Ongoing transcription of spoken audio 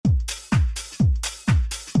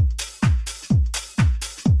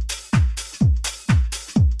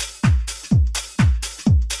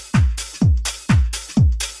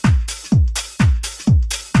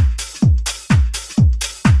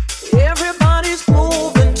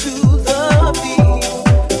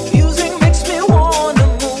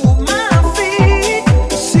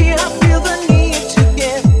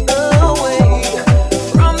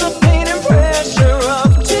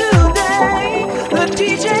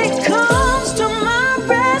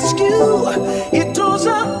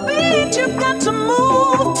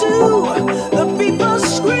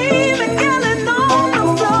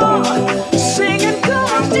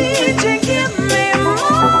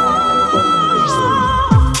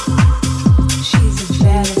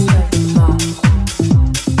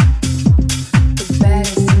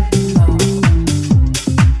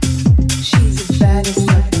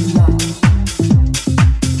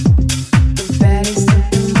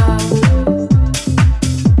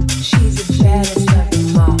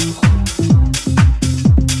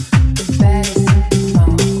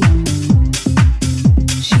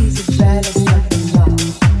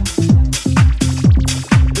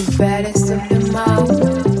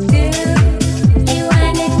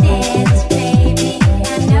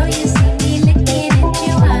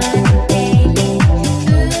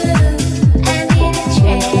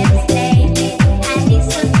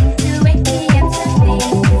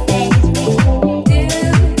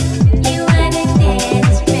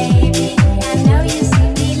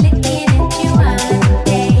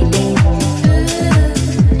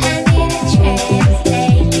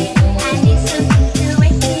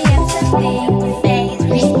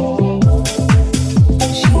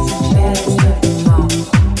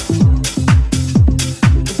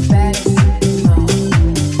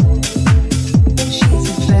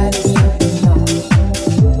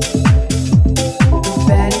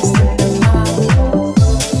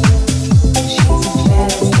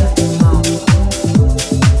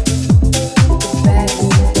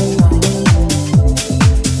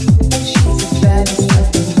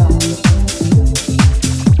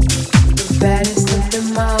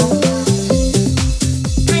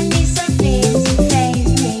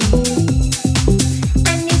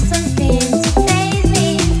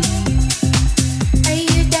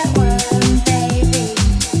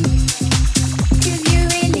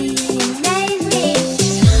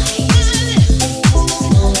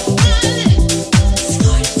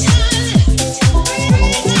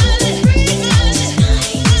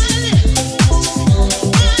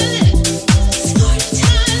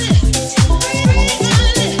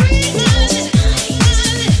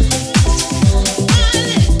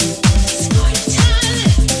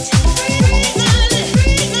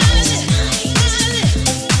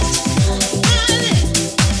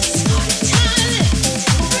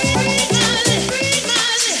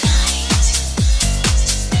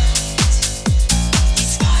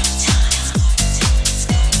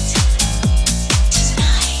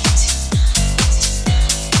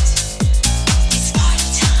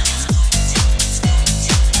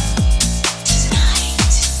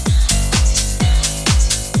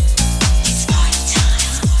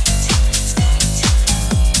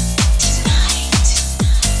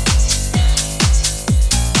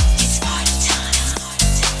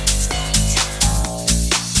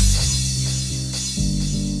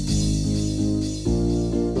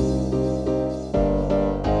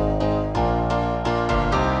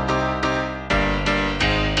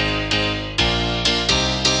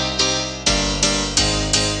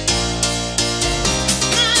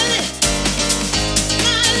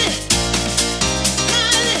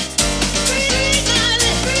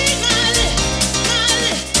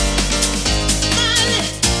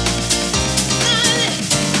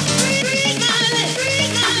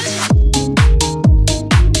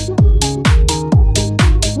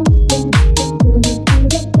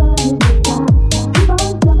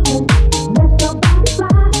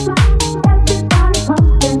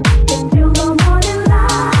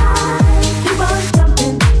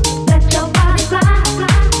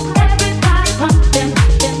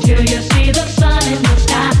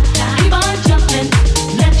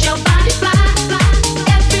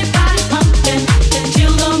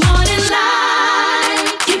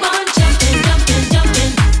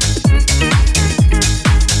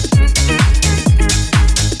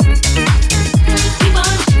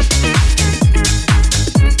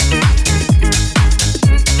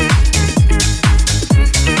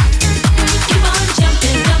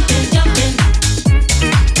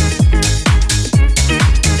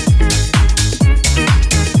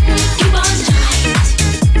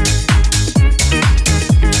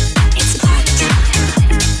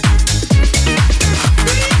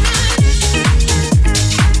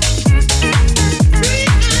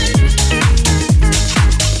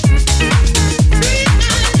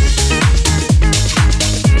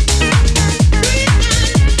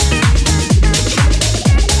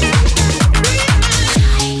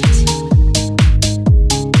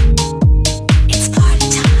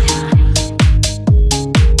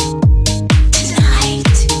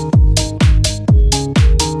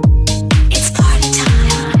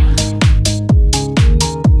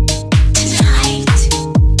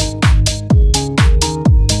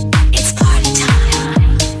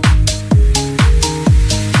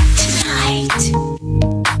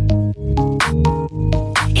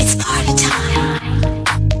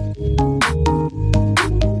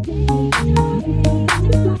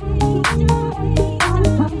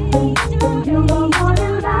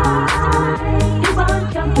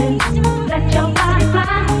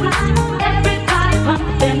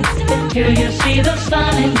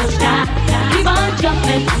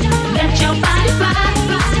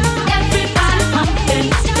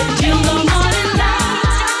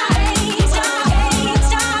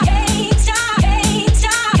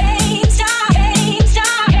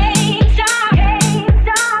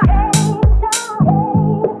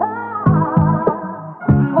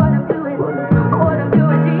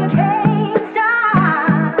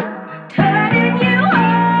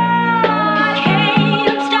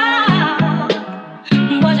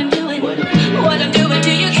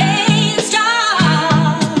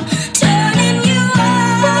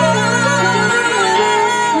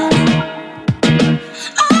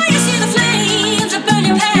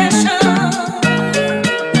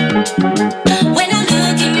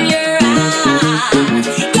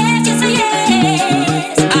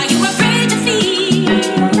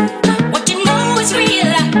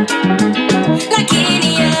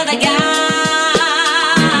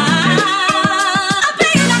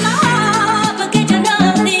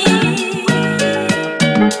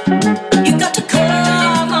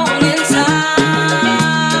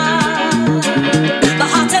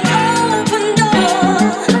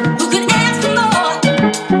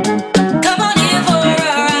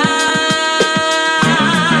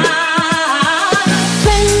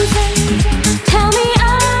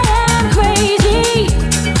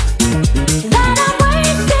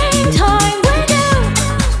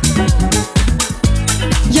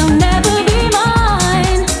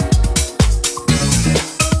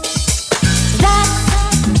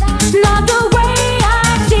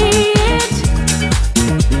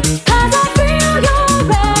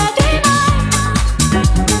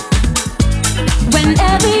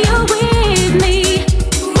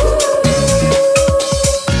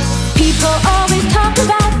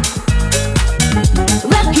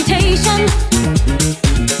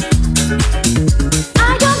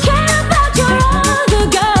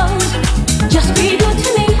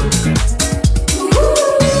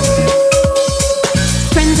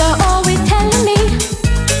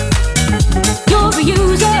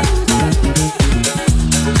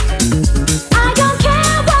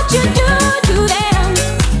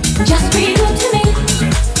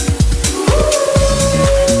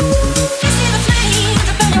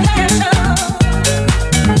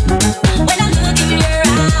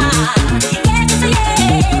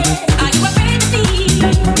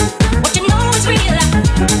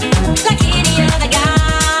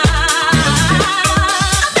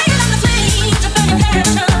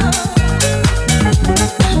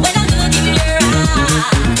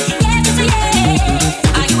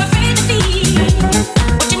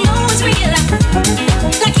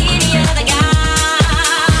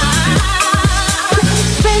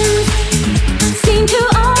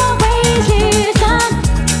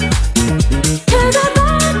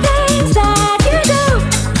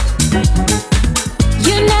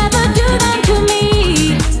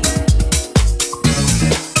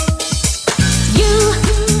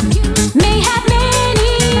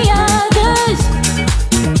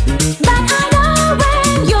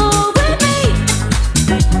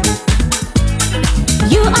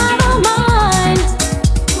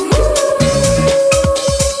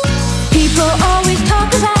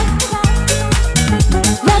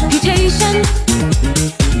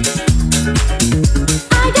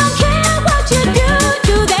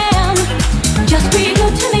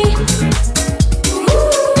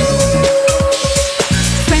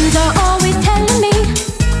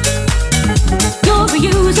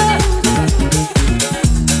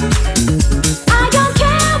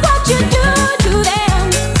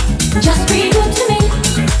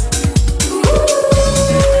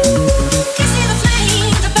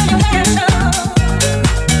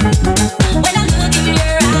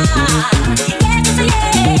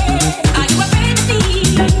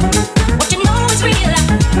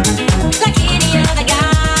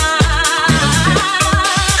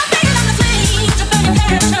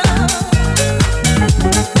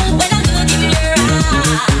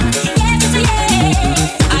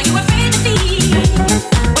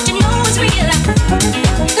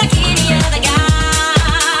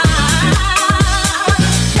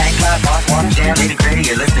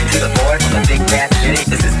city,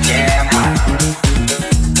 this is jam hot.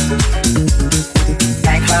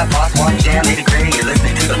 Tank Cloud, Boss One, Jam, nitty gritty. You're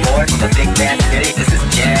listening to the boys from the big bad city, this is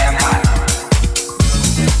jam hot.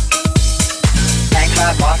 Tank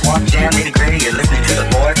Cloud, Boss One, Jam, nitty gritty. You're listening to the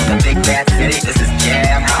boys from the big bad city, this is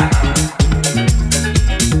jam hot.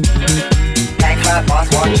 Tank Cloud, Boss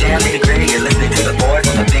One, Jam, nitty gritty. You're listening to the boys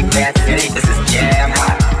from the big bad city, this is jam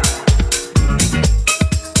hot.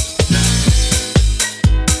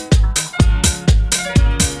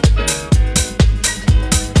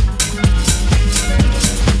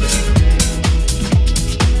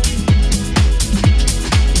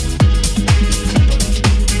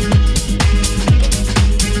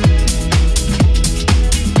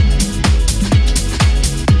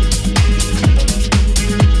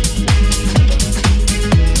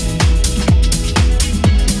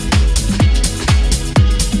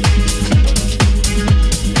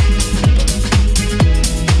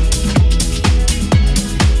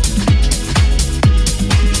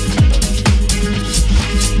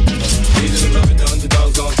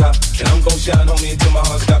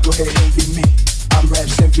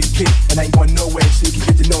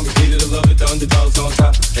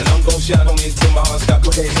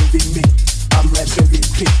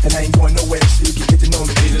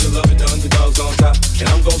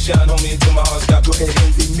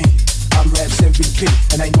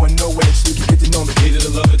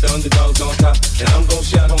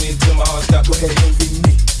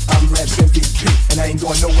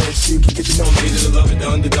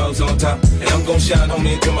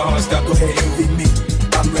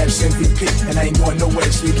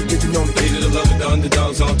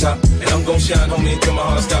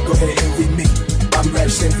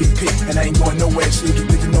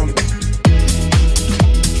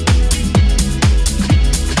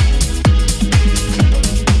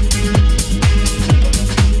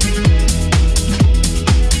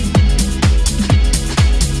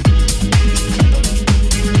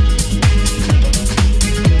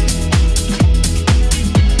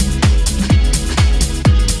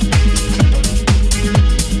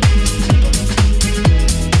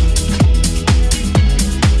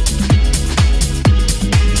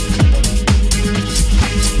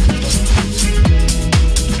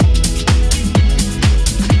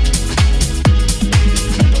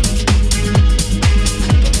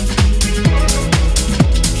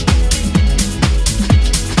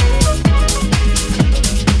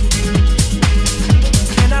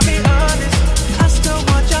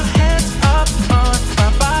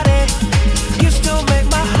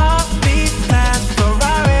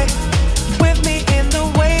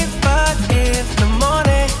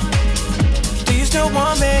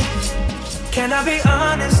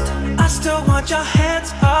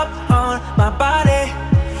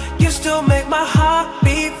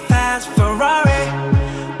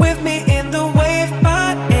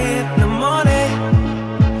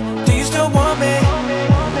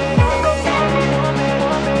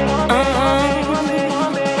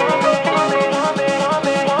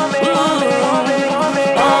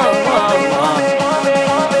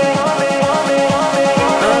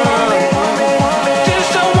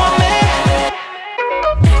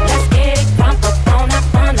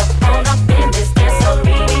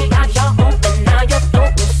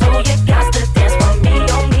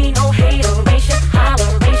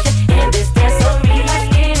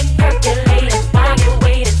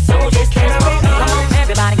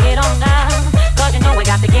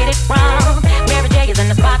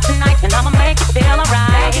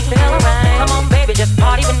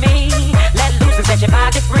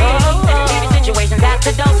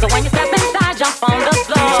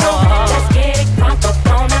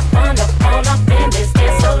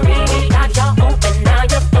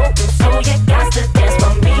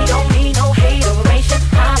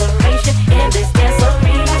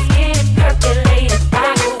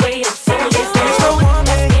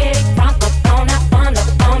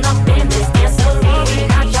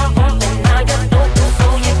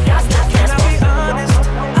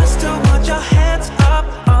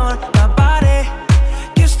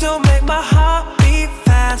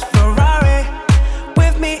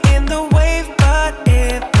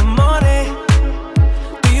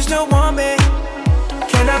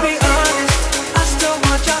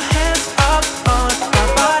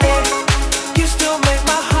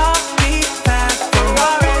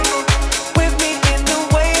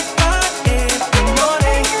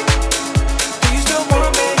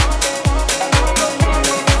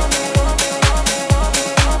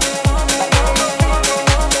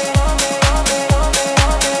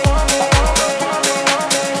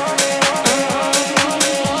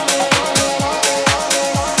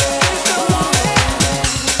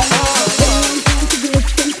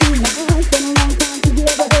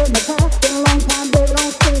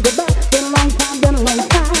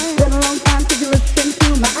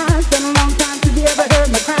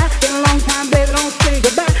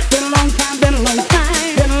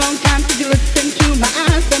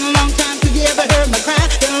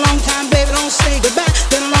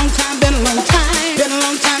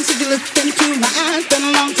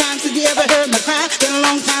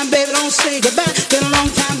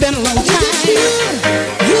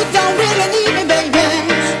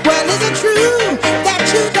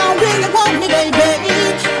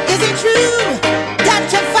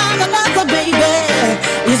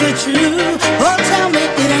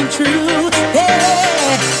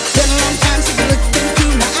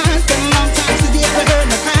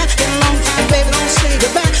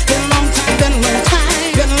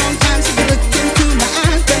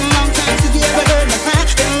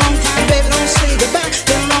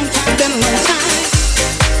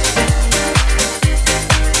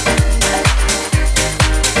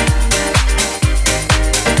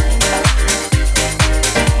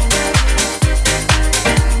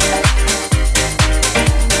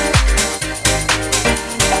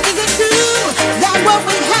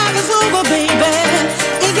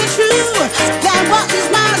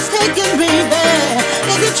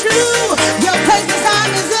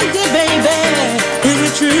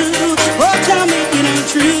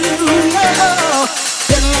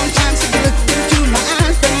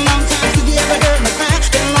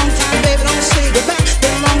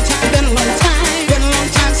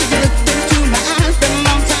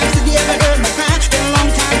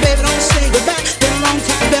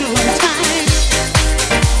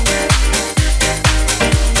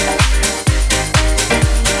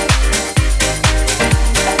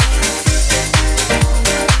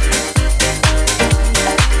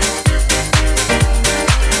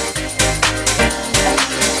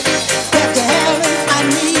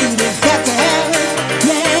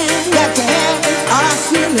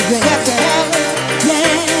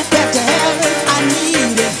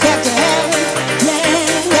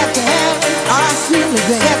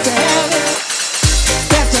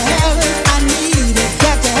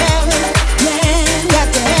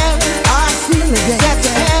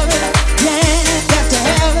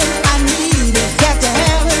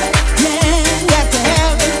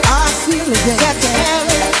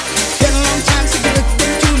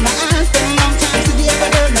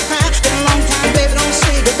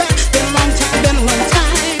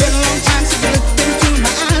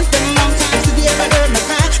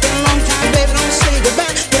 Been a long time, baby, don't say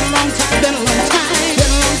goodbye. Been a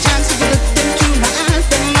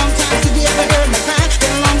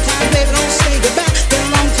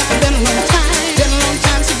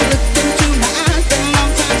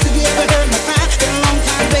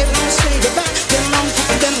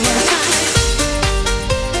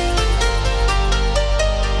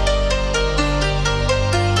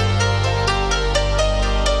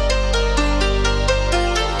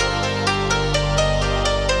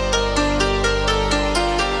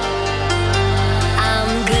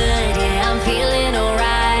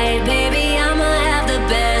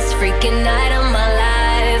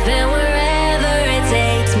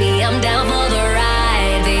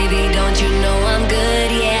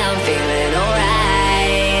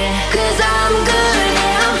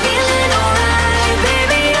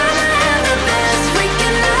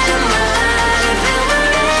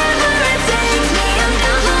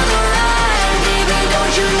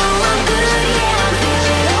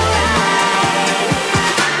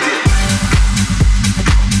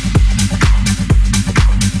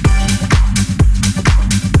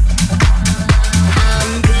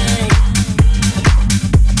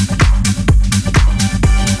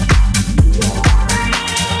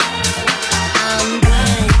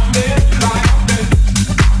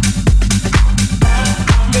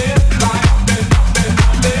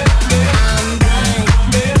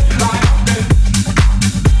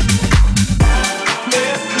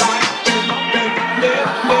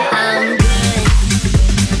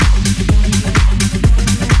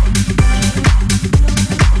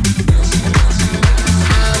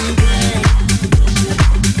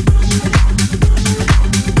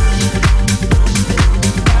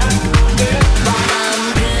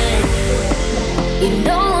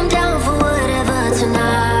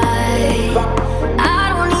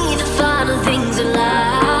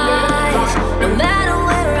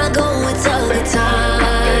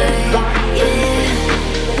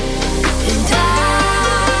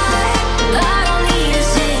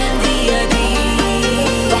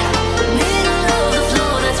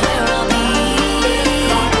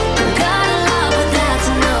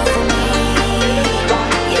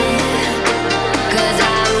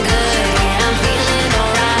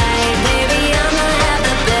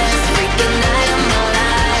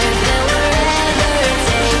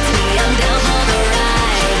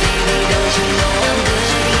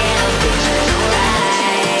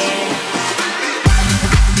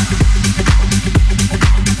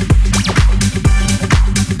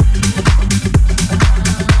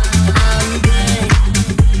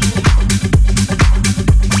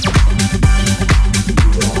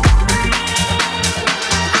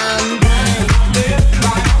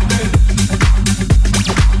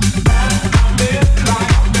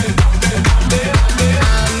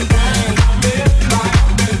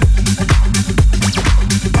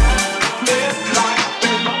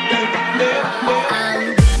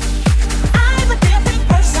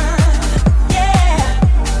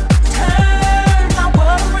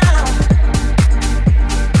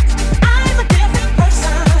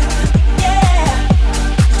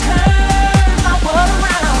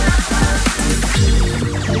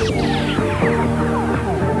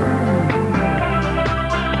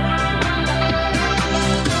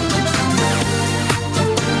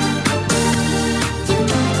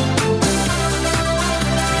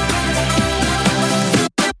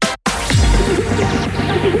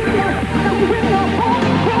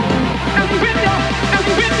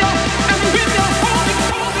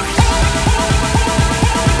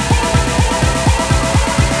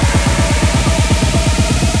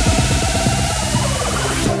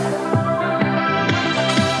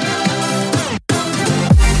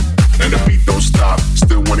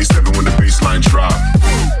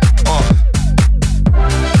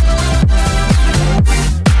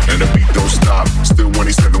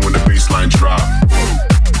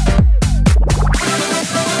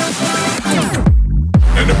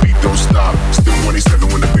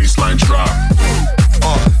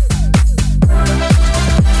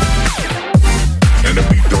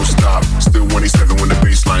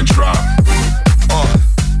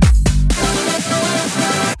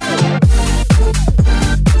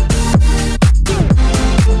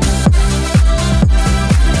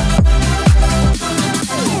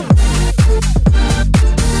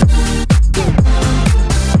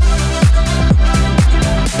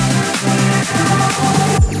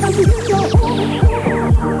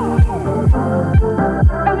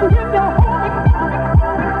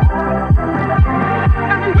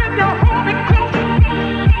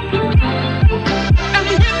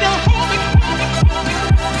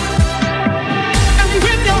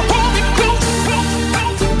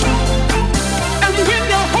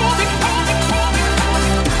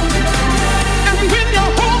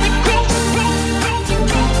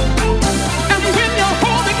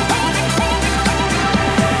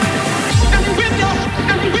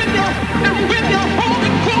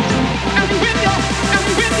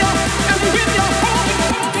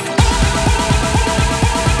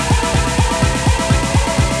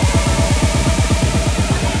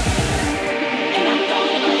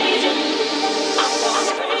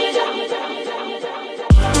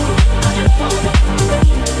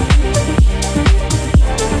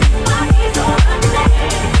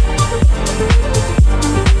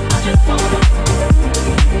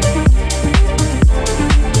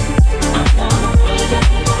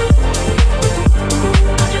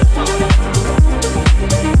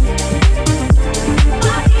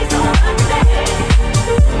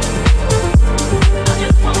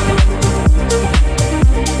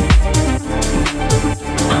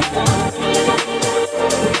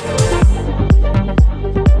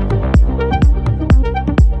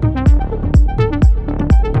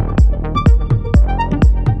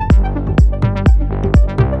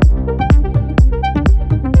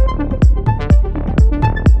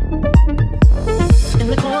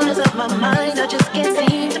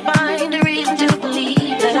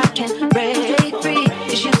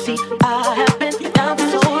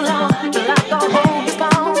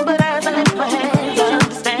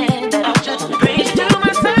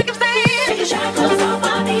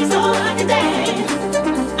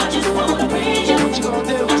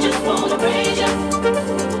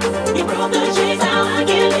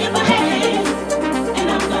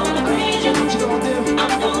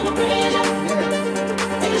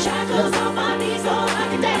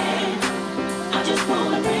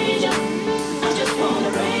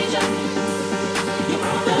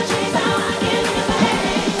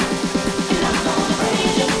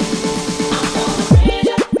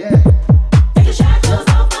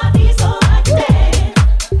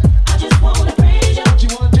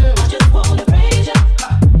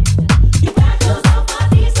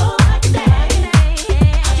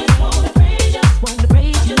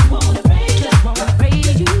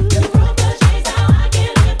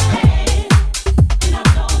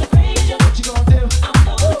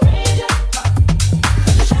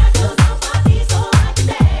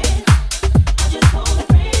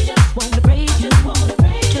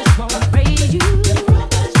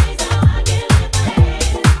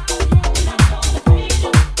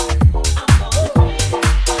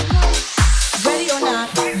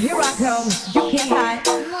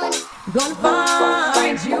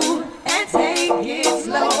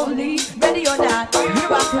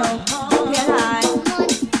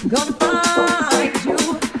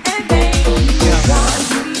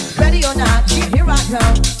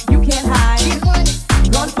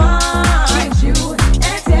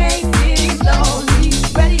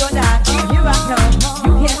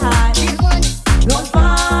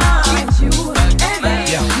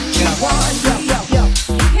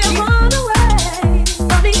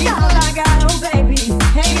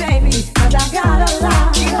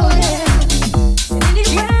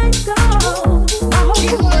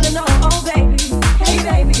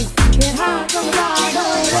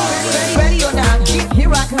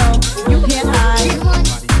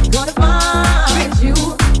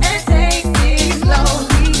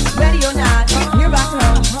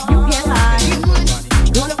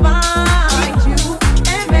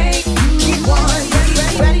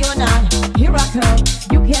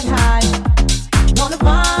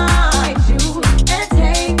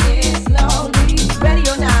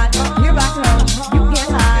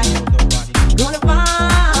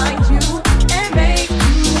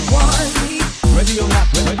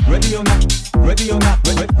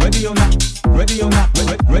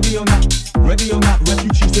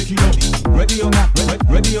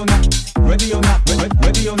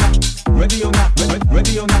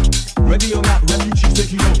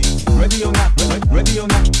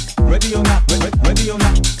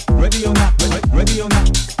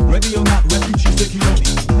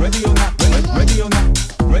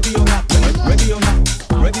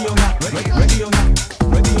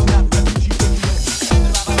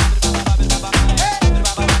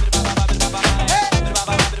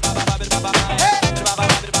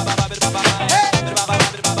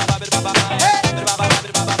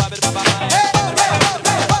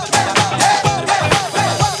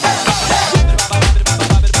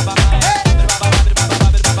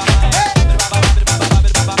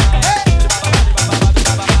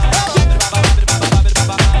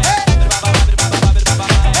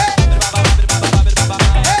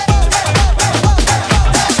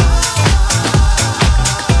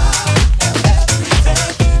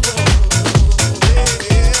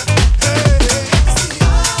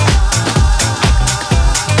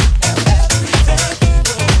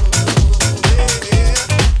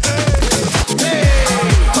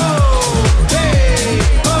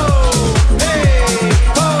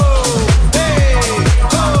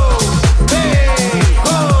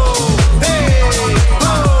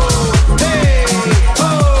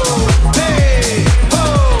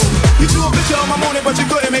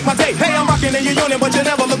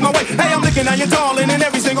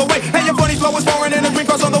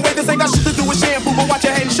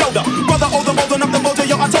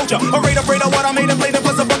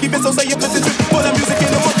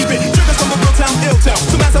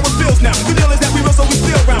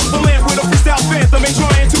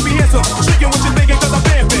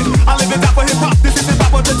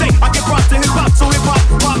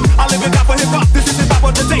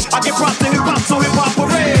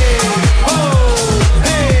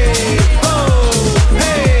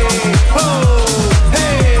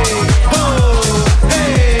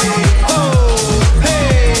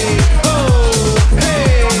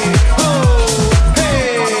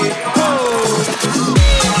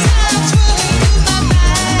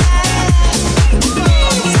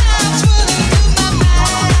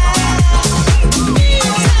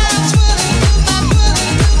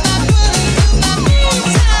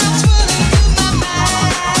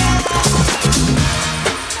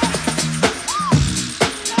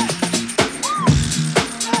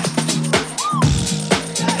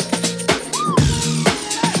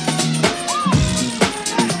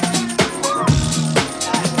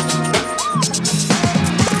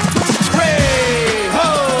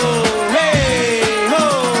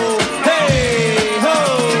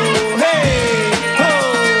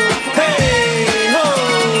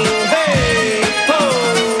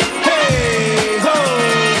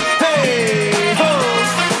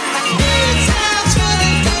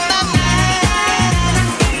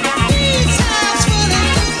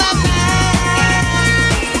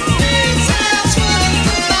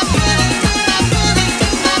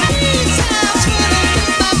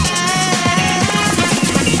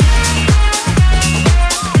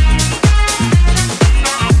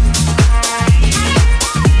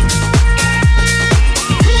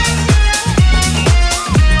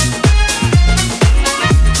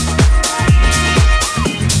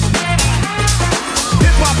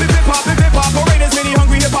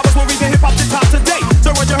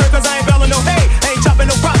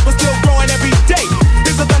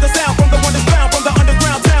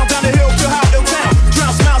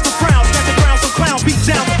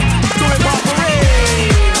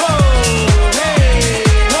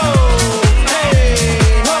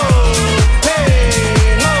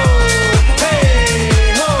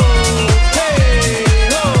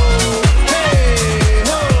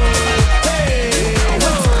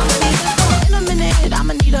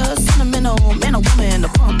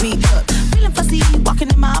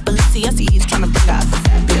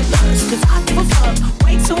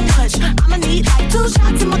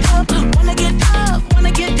shots in my cup. Wanna get up,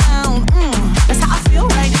 wanna get down. That's how I feel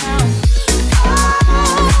right now.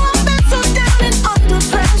 Oh, I've been so down and under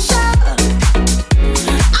pressure.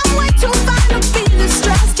 I'm way too fine to be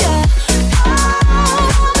distressed, yeah.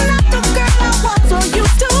 Oh, I'm not the girl I was or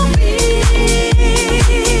used to be.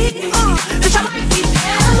 Cause I might be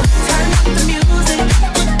down. Turn up the music.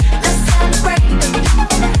 Let's celebrate.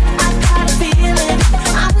 I got a feeling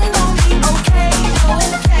I'm gonna be okay,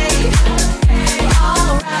 okay.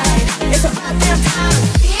 Alright. It's about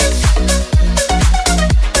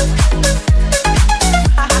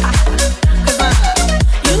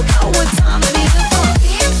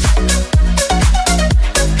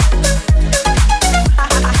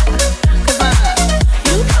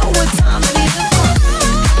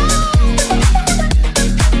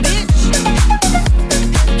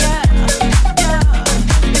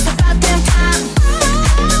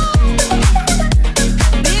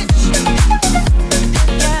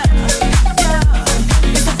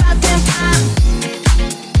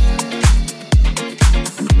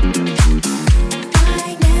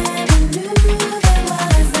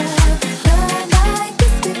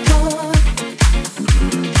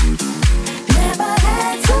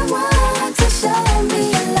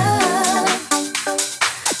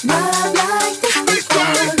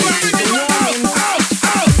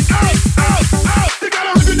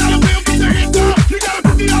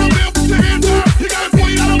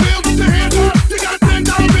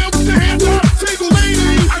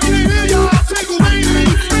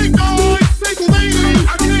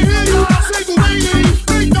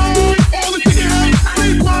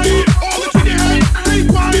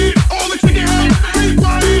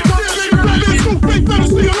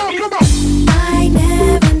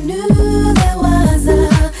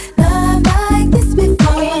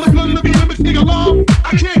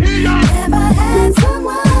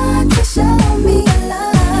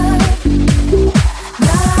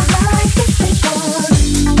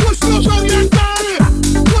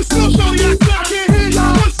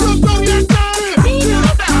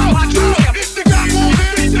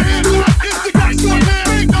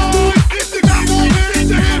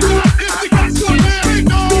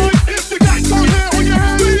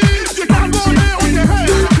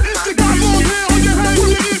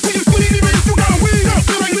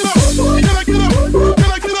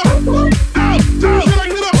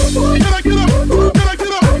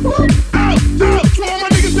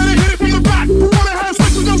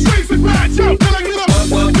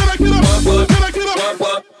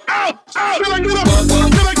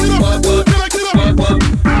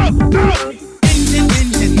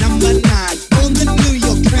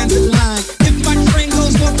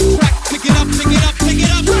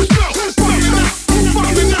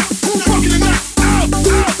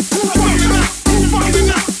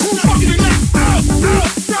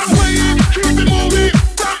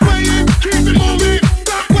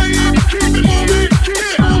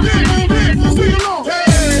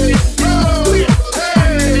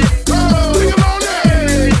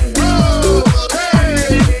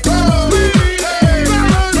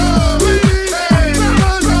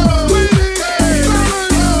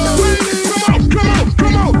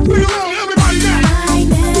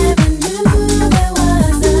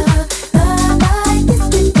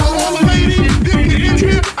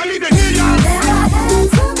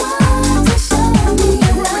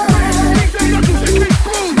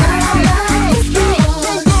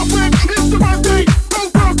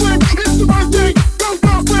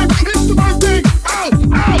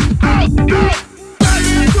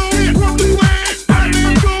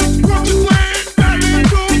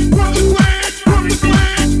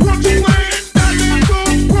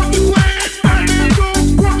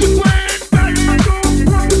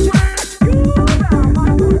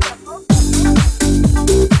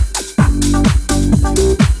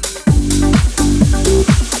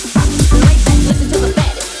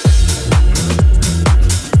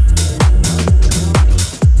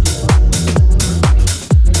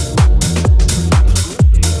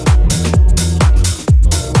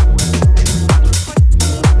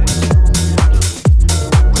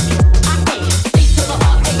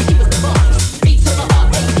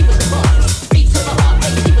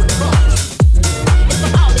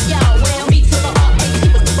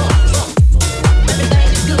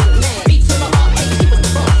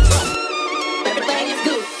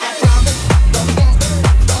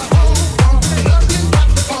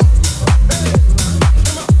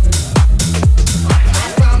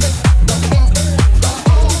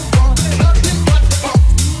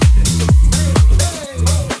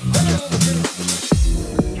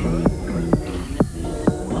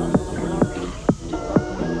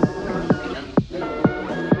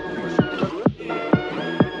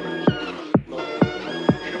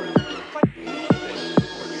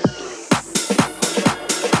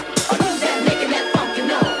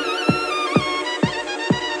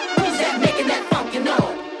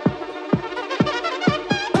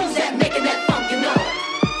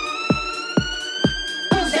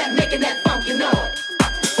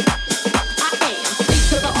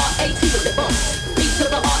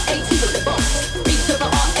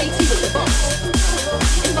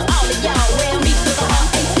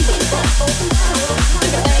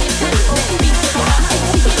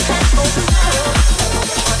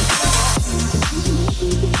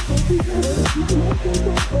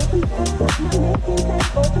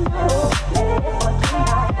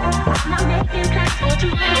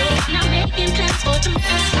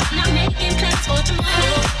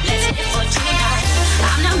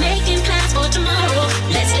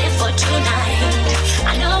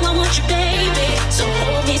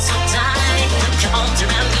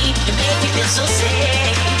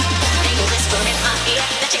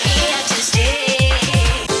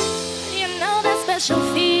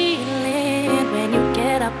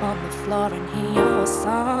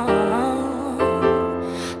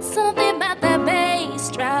Something about that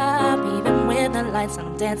bass drop, even with the lights on,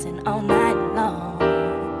 I'm dancing all night long.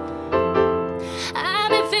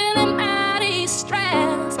 I've been feeling mighty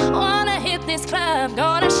stressed. Wanna hit this club,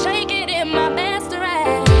 gonna shake it in my best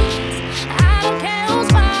dress. I don't care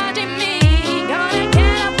who's watching me, gonna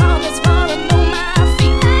get up on this floor and move my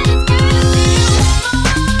feet.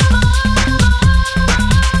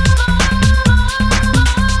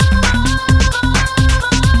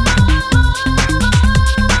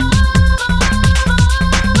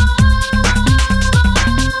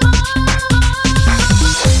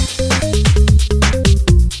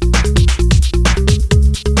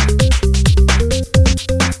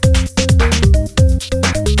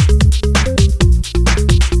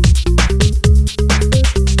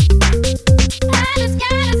 I just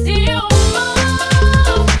gotta see you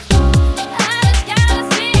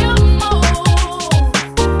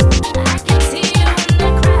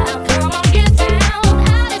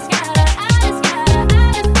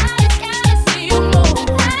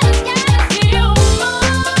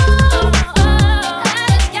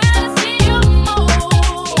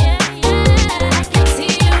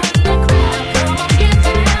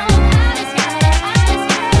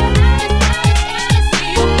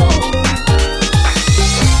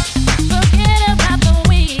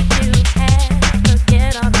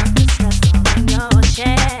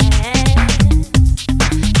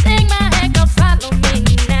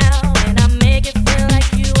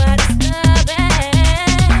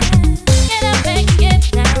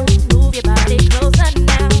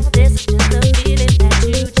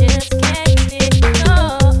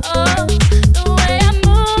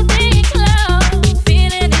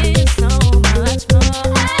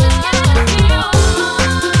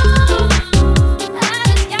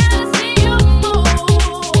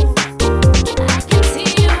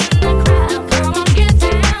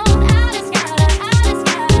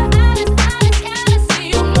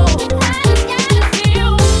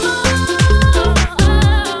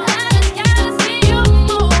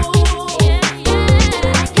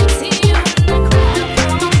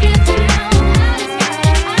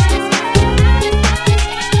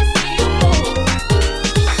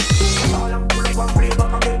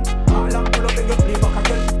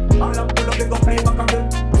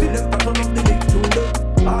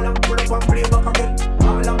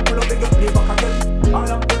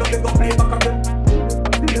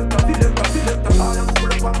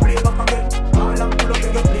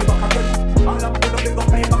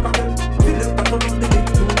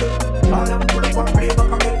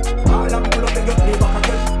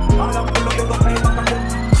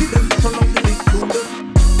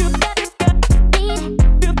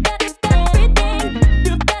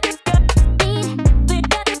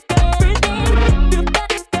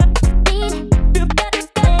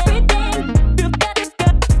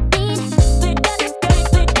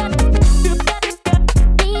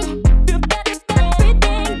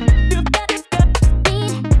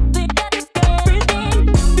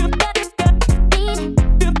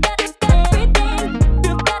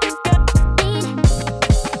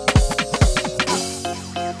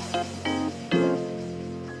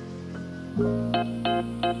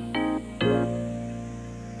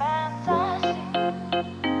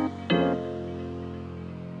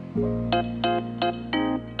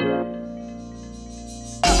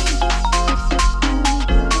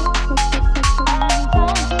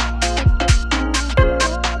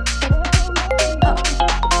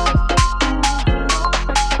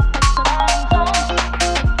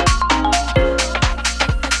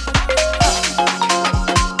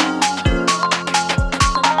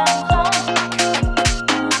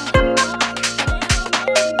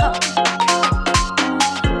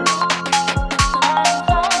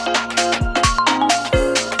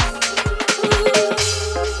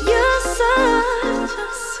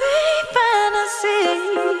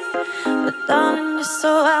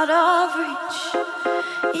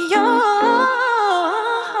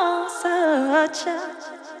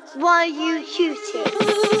Why you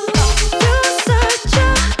shooting?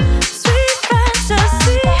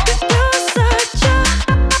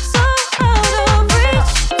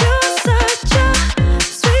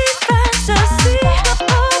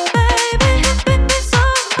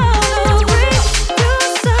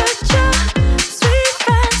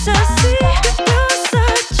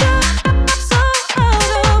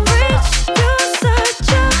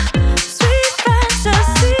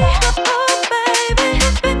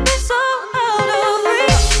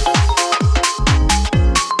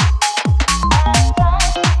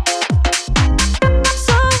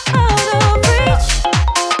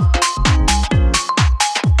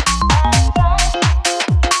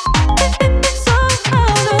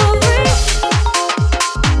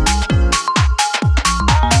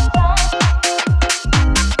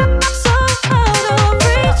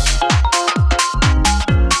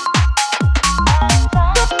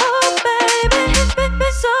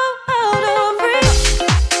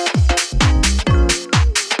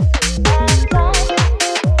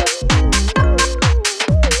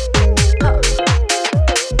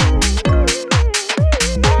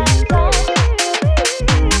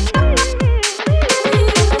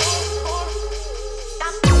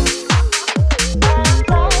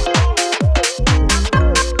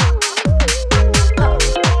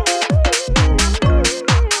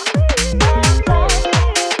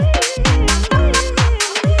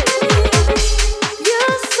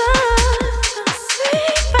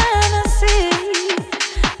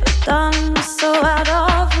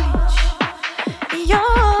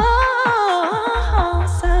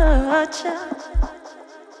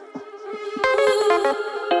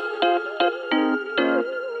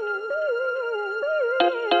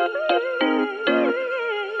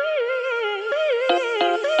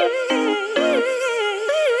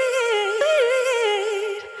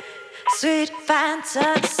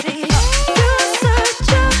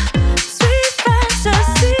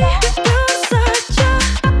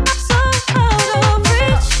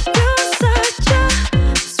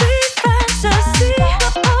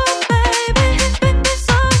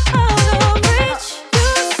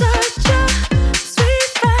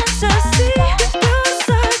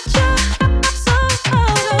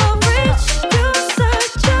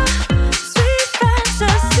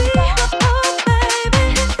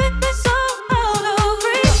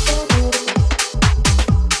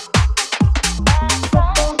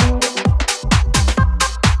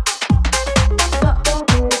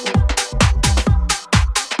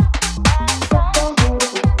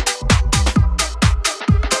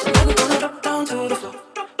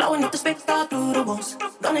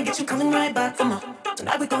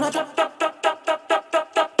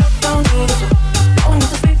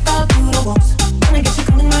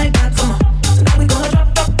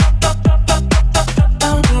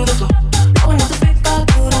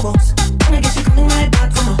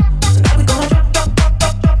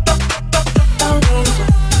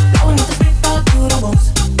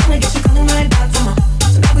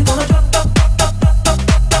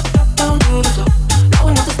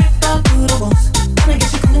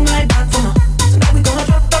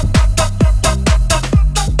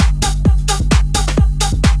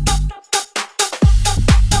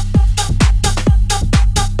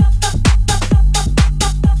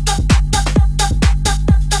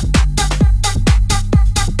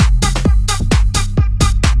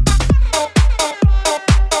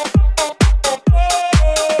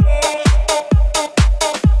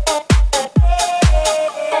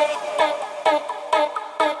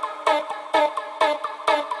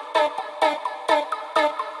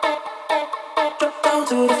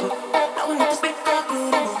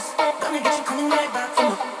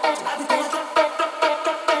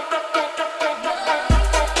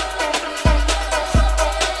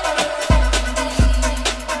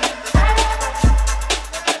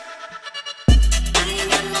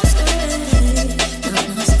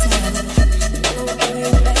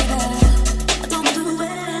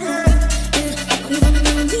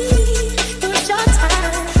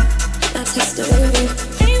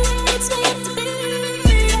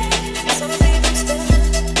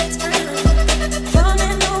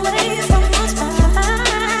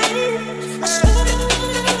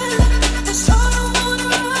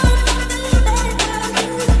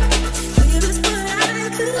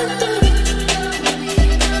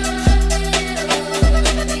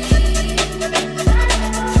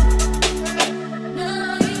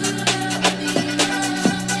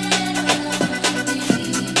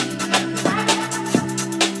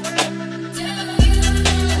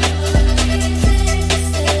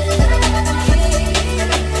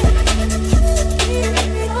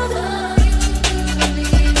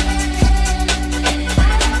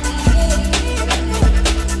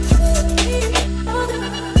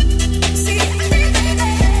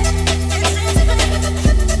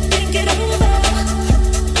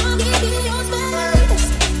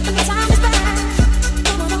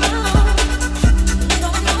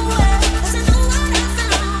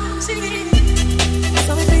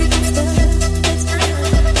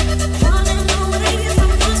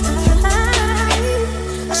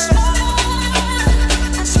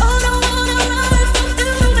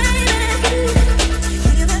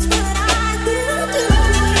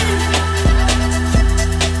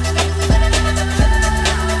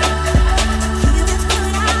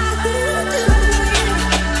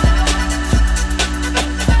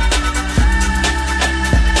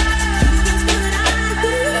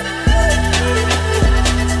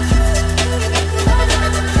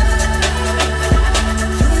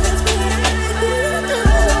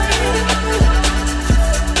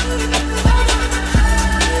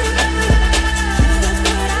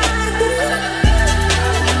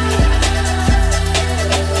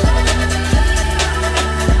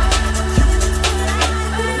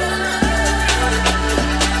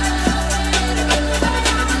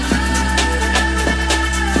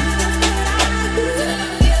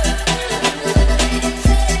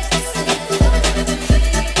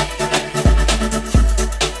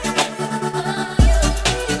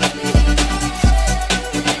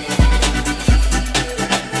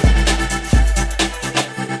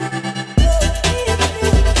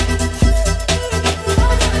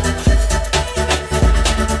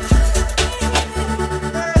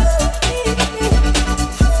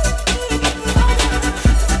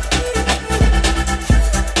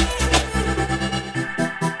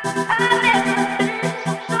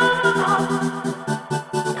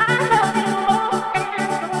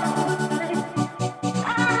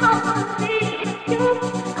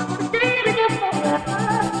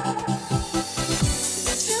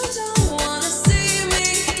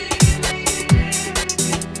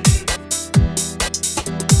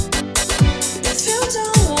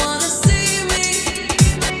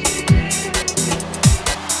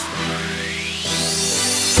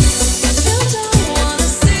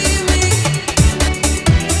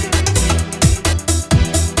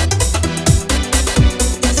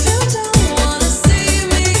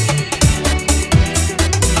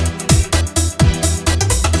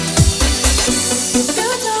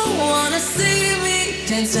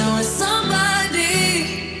 dancing with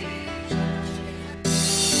somebody.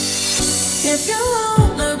 If you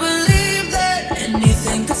wanna believe that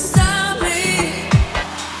anything could stop me,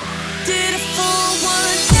 did it for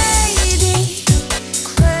 180,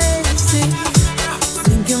 crazy,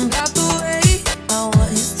 thinking about the way I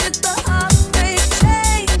once did the heartbreak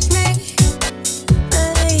change me,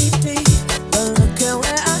 maybe, but look at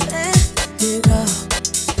where I ended up.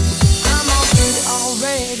 I'm all good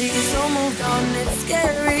already, so moved on, it's scary.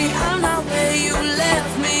 I'm not where you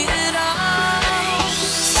left me at all.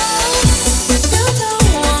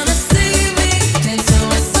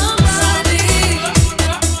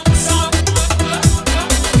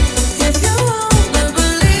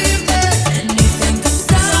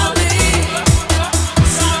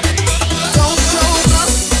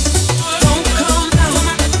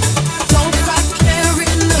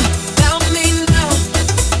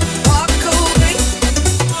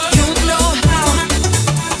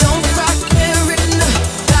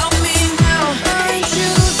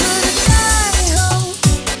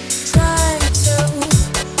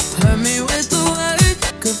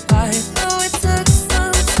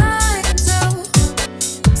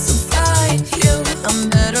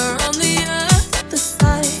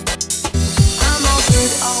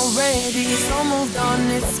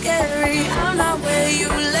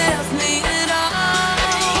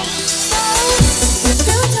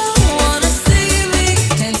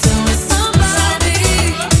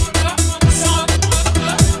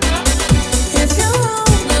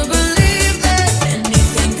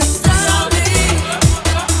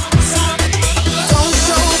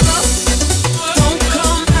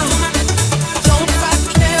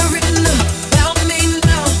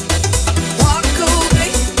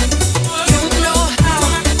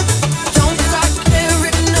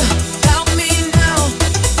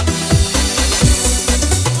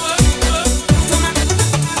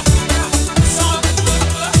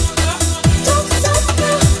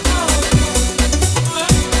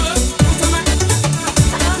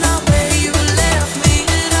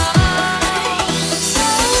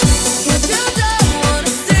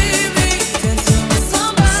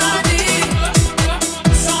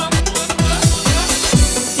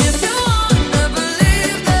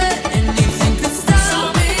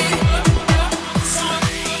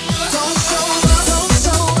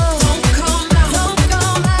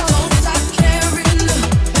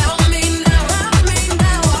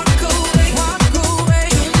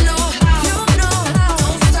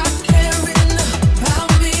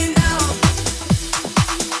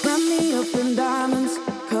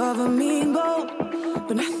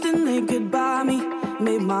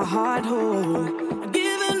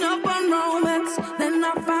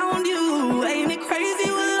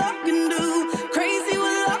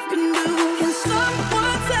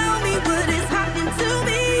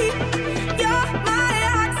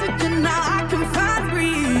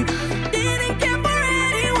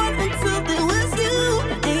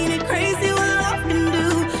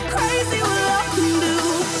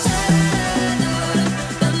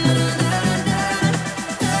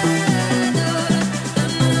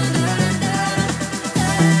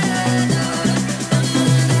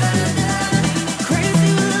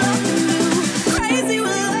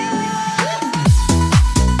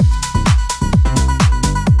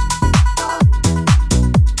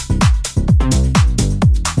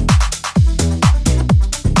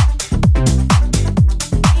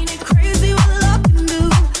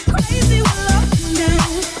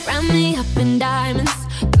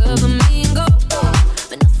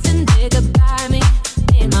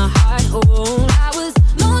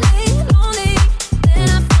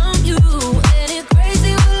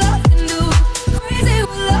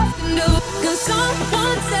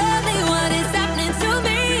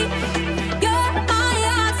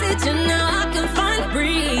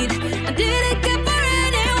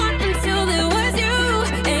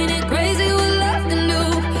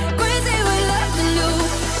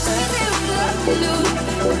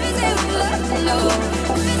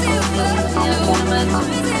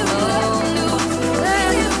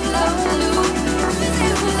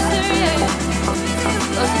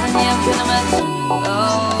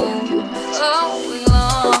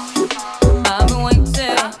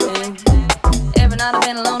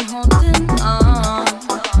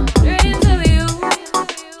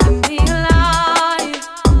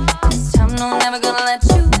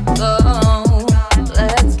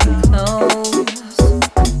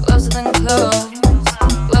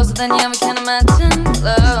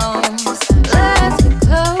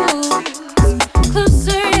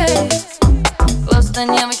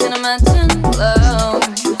 Imagine love.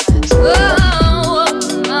 Oh,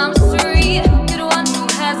 I'm sweet. You're the one who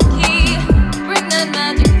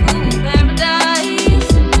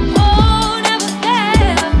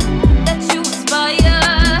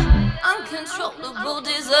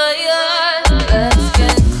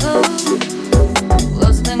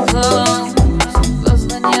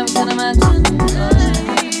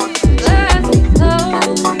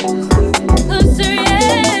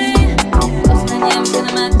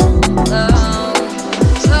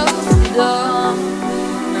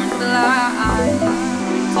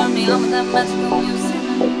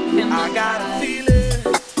I got a feeling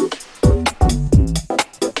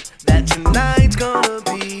that tonight's gonna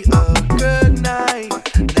be a good night.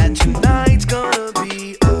 That tonight's gonna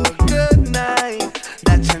be a good night.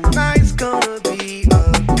 That tonight's gonna be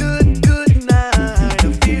a good night.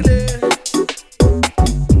 I feel it.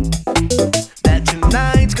 That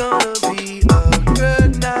tonight's gonna be a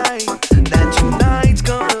good night. That tonight's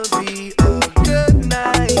gonna be a good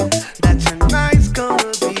night. That tonight's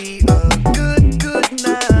gonna be a good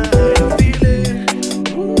night. I feel it.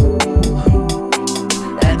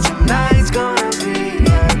 That tonight's gonna be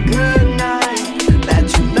a good night. That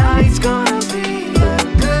tonight's gonna be a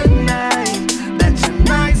good night. That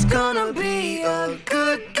tonight's gonna be a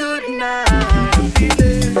good night. I feel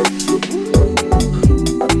it.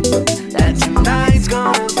 That tonight's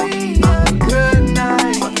gonna be a good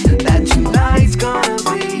night. That tonight's gonna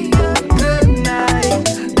be a good night.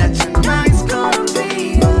 That tonight's gonna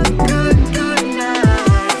be a good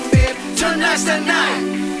night. Tonight's the night.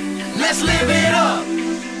 Let's live it up.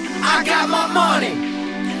 I got my money.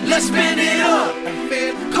 Let's spend it up.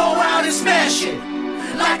 Go out and smash it.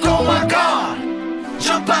 Like oh my God.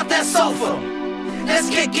 Jump out that sofa. Let's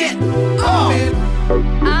get off.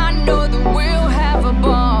 I know that we'll have a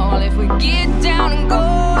ball if we get down and go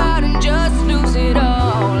out and just lose it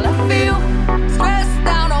all. I feel stressed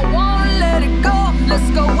out, I wanna let it go. Let's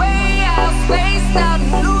go way out, spaced out,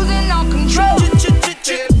 and losing all control.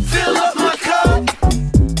 Fill up my cup,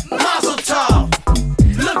 mazel tov.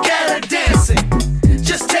 Look at her dancing,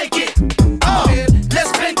 just take it off.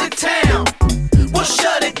 Let's paint the town, we'll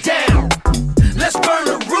shut it down. Let's burn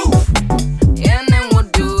the roof, And then we'll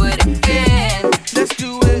do it again. let's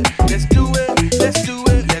do it, let's do it, let's do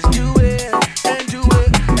it, let's do it, and do it,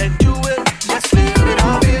 and do it. Let's leave it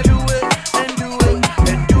off, do it, and do it,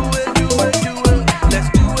 and do it, do it, do it. Let's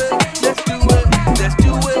do it, let's do it, let's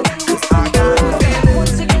do it. 'Cause I got a feeling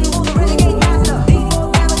Once again, we'll the renegade master.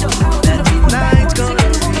 that tonight's gonna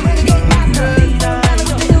be a good night.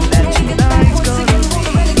 That tonight's gonna be a good night. That tonight's gonna be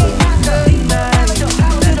a good night.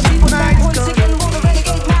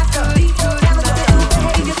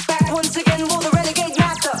 Once again, we'll the renegade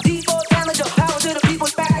master. Default damage of power to the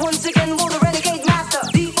people's back. Once again, we'll the renegade master.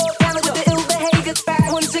 Default damage of the ill behavior's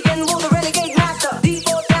back. Once again, we'll the renegade master.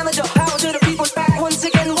 Default damage of power to the people's back. Once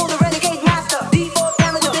again, we'll the renegade master. Default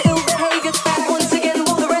damage of the ill behavior's back. Once again,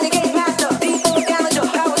 we'll the renegade master. Default damage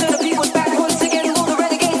of power to the people's back. Once again, we'll the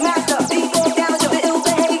renegade master. Default damage of the ill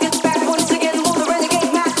behavior's back. Once again, we'll the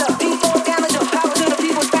renegade master. Default damage of power to the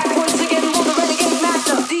people's back. Once again, we'll the renegade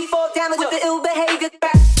master. Default damage of the ill behavior's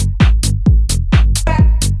back.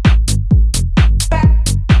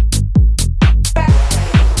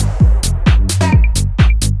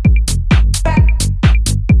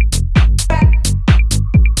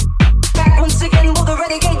 Once again, we'll the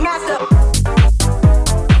renegade master.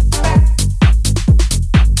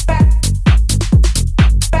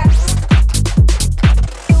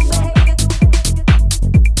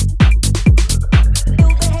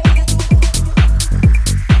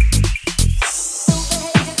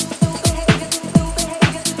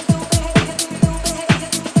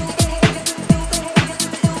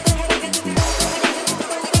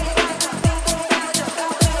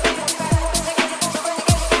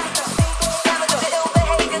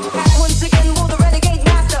 Once again, we'll the renegade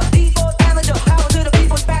master. Default damage of power to the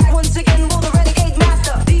people's back. Once again, we'll the renegade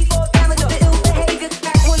master. Default damage of the ill behavior's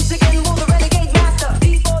back. Once again, we'll the renegade master.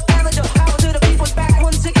 Default damage of power to the people's back.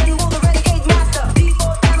 Once again, we'll the renegade master.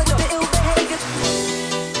 Default damage of the ill behavior's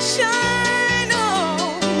shine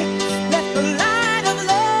on. Let the light of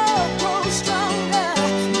love grow stronger.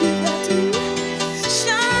 You got to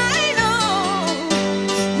shine on.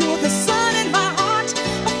 You're the sun in my heart,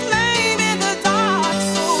 a flame in the dark.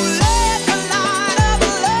 So let the light of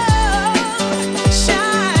love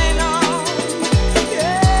shine on.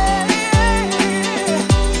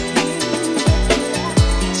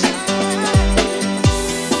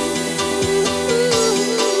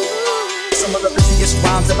 Some of the busiest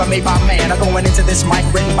rhymes ever made by man are going into this mic,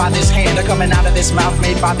 written by this hand, are coming out of this mouth,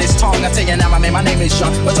 made by this tongue. I tell you now, my man, my name is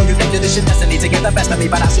Sean. But so you think that this your destiny to get the best of me?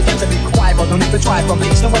 But I suggest to be quiet, but don't even try. From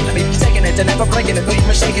leads to what to me, taking it and never breaking it, don't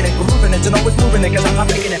even shaking it, grooving it to know it's moving it, 'cause I'm not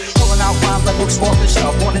making it. Pulling out rhymes like books off the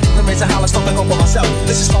shelf, wanting to remain to how let's talk over myself.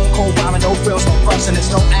 This is stone cold rhyming, no frills, no fronts, and it's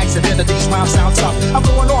no accident that these rhymes sound tough. I'm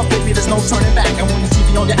going off, baby, there's no turning back. And when you see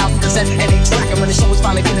the on your album cassette and 8-track. And when the show was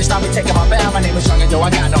finally finished, I'll be taking my bow. My name is Young and yo,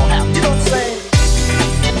 I got no half. You know what I'm saying?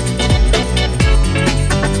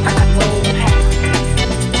 I got no half.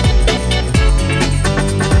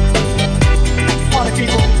 Party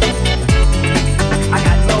people, I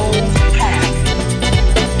got no half.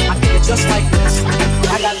 I think it just like this.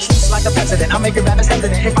 I got truths like a president. I make your rappers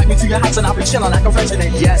hesitant. Invite me to your house and I'll be chilling like a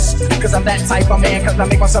resident. Yes, cause I'm that type of man. Cause I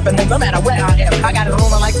make myself at home no matter where I am. I got it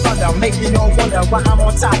rolling like thunder. Make me no wonder why I'm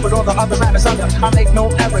on top with all the other rappers under. I make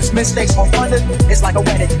no errors, mistakes or thunder. It's like a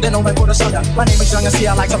wedding, then only put us under. My name is Young and see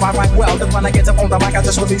I like to rhyme right well. Then when I get up on the mic I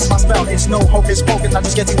just release my spell. It's no hocus pocus, I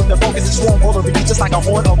just get you with the focus. It's warm all over you just like a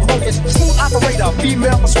horde of locusts. Smooth operator,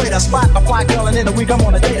 female persuader. Spot a fly girl and in a week I'm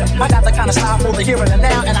on a date. I got the kind of style for the here and the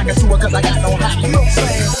now. And I can do it cause I got no hat. You know what I'm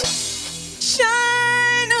saying?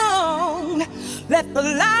 Shine on, let the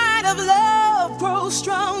light of love grow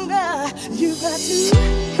stronger. You got to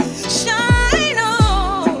shine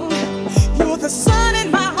on. You're the sun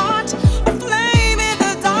in my heart, a flame in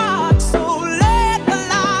the dark. So let the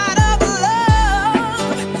light of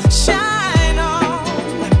love shine on.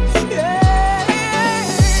 Yeah.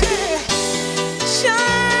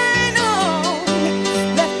 Shine on,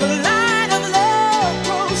 let the light of love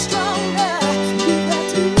grow stronger. You got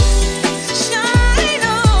to shine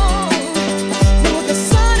on. You're the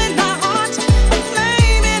sun in my heart, a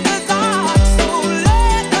flame in the dark. So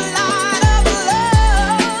let the light of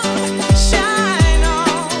love shine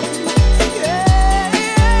on. Yeah.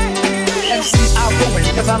 MC's outgoing,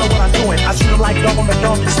 cause I know what I'm doing. I treat them like government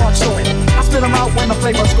dumb and start showing. I spit them out when the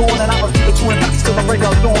flavor's going, and I repeat the twin knocks till the break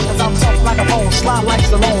of dawn. Cause I'm tough like a bone, slide like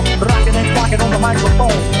Stallone, rocking and clocking on the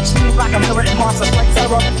microphone. Smooth like a mirror and hearts that strike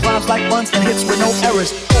terror. Rhymes like buns and hits with no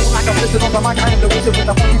errors. Cold like a visit on the mic, I am the wizard with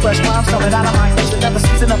the funky fresh rhymes coming out of my kitchen. Never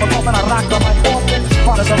cease and never coughing, I rock the mic often.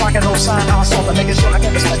 Partners are rocking no sign, I assault and making sure I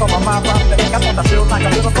get respect on my mind. Rock the neck, I want to feel like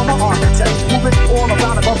I'm living from an architect. Moving all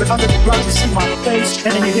around above and under the ground, you see my face,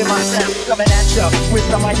 and then you hear my sound coming at ya. With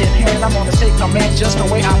the mic in hand, I'm gonna take command just the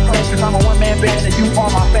way I plan. Cause I'm a one-man band and you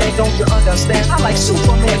are my fan, don't you understand? I like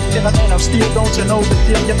Superman, in a man of steel, don't you know the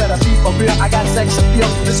deal? You better be for real, I got sex appeal.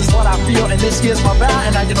 This is what I feel, and this here's my vow.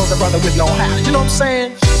 And now you know the brother with no hat. You know what I'm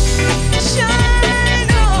saying? Shine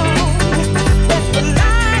on, let the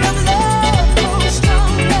light of love grow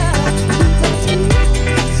stronger. You got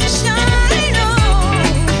to shine on.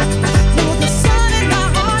 You're the sun in my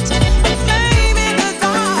heart, a flame in the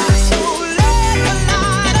dark. So let the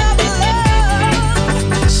light of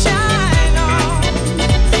love shine on.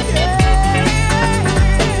 Yeah.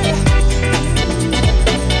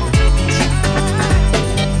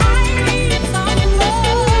 I need some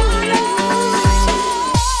love. Yeah.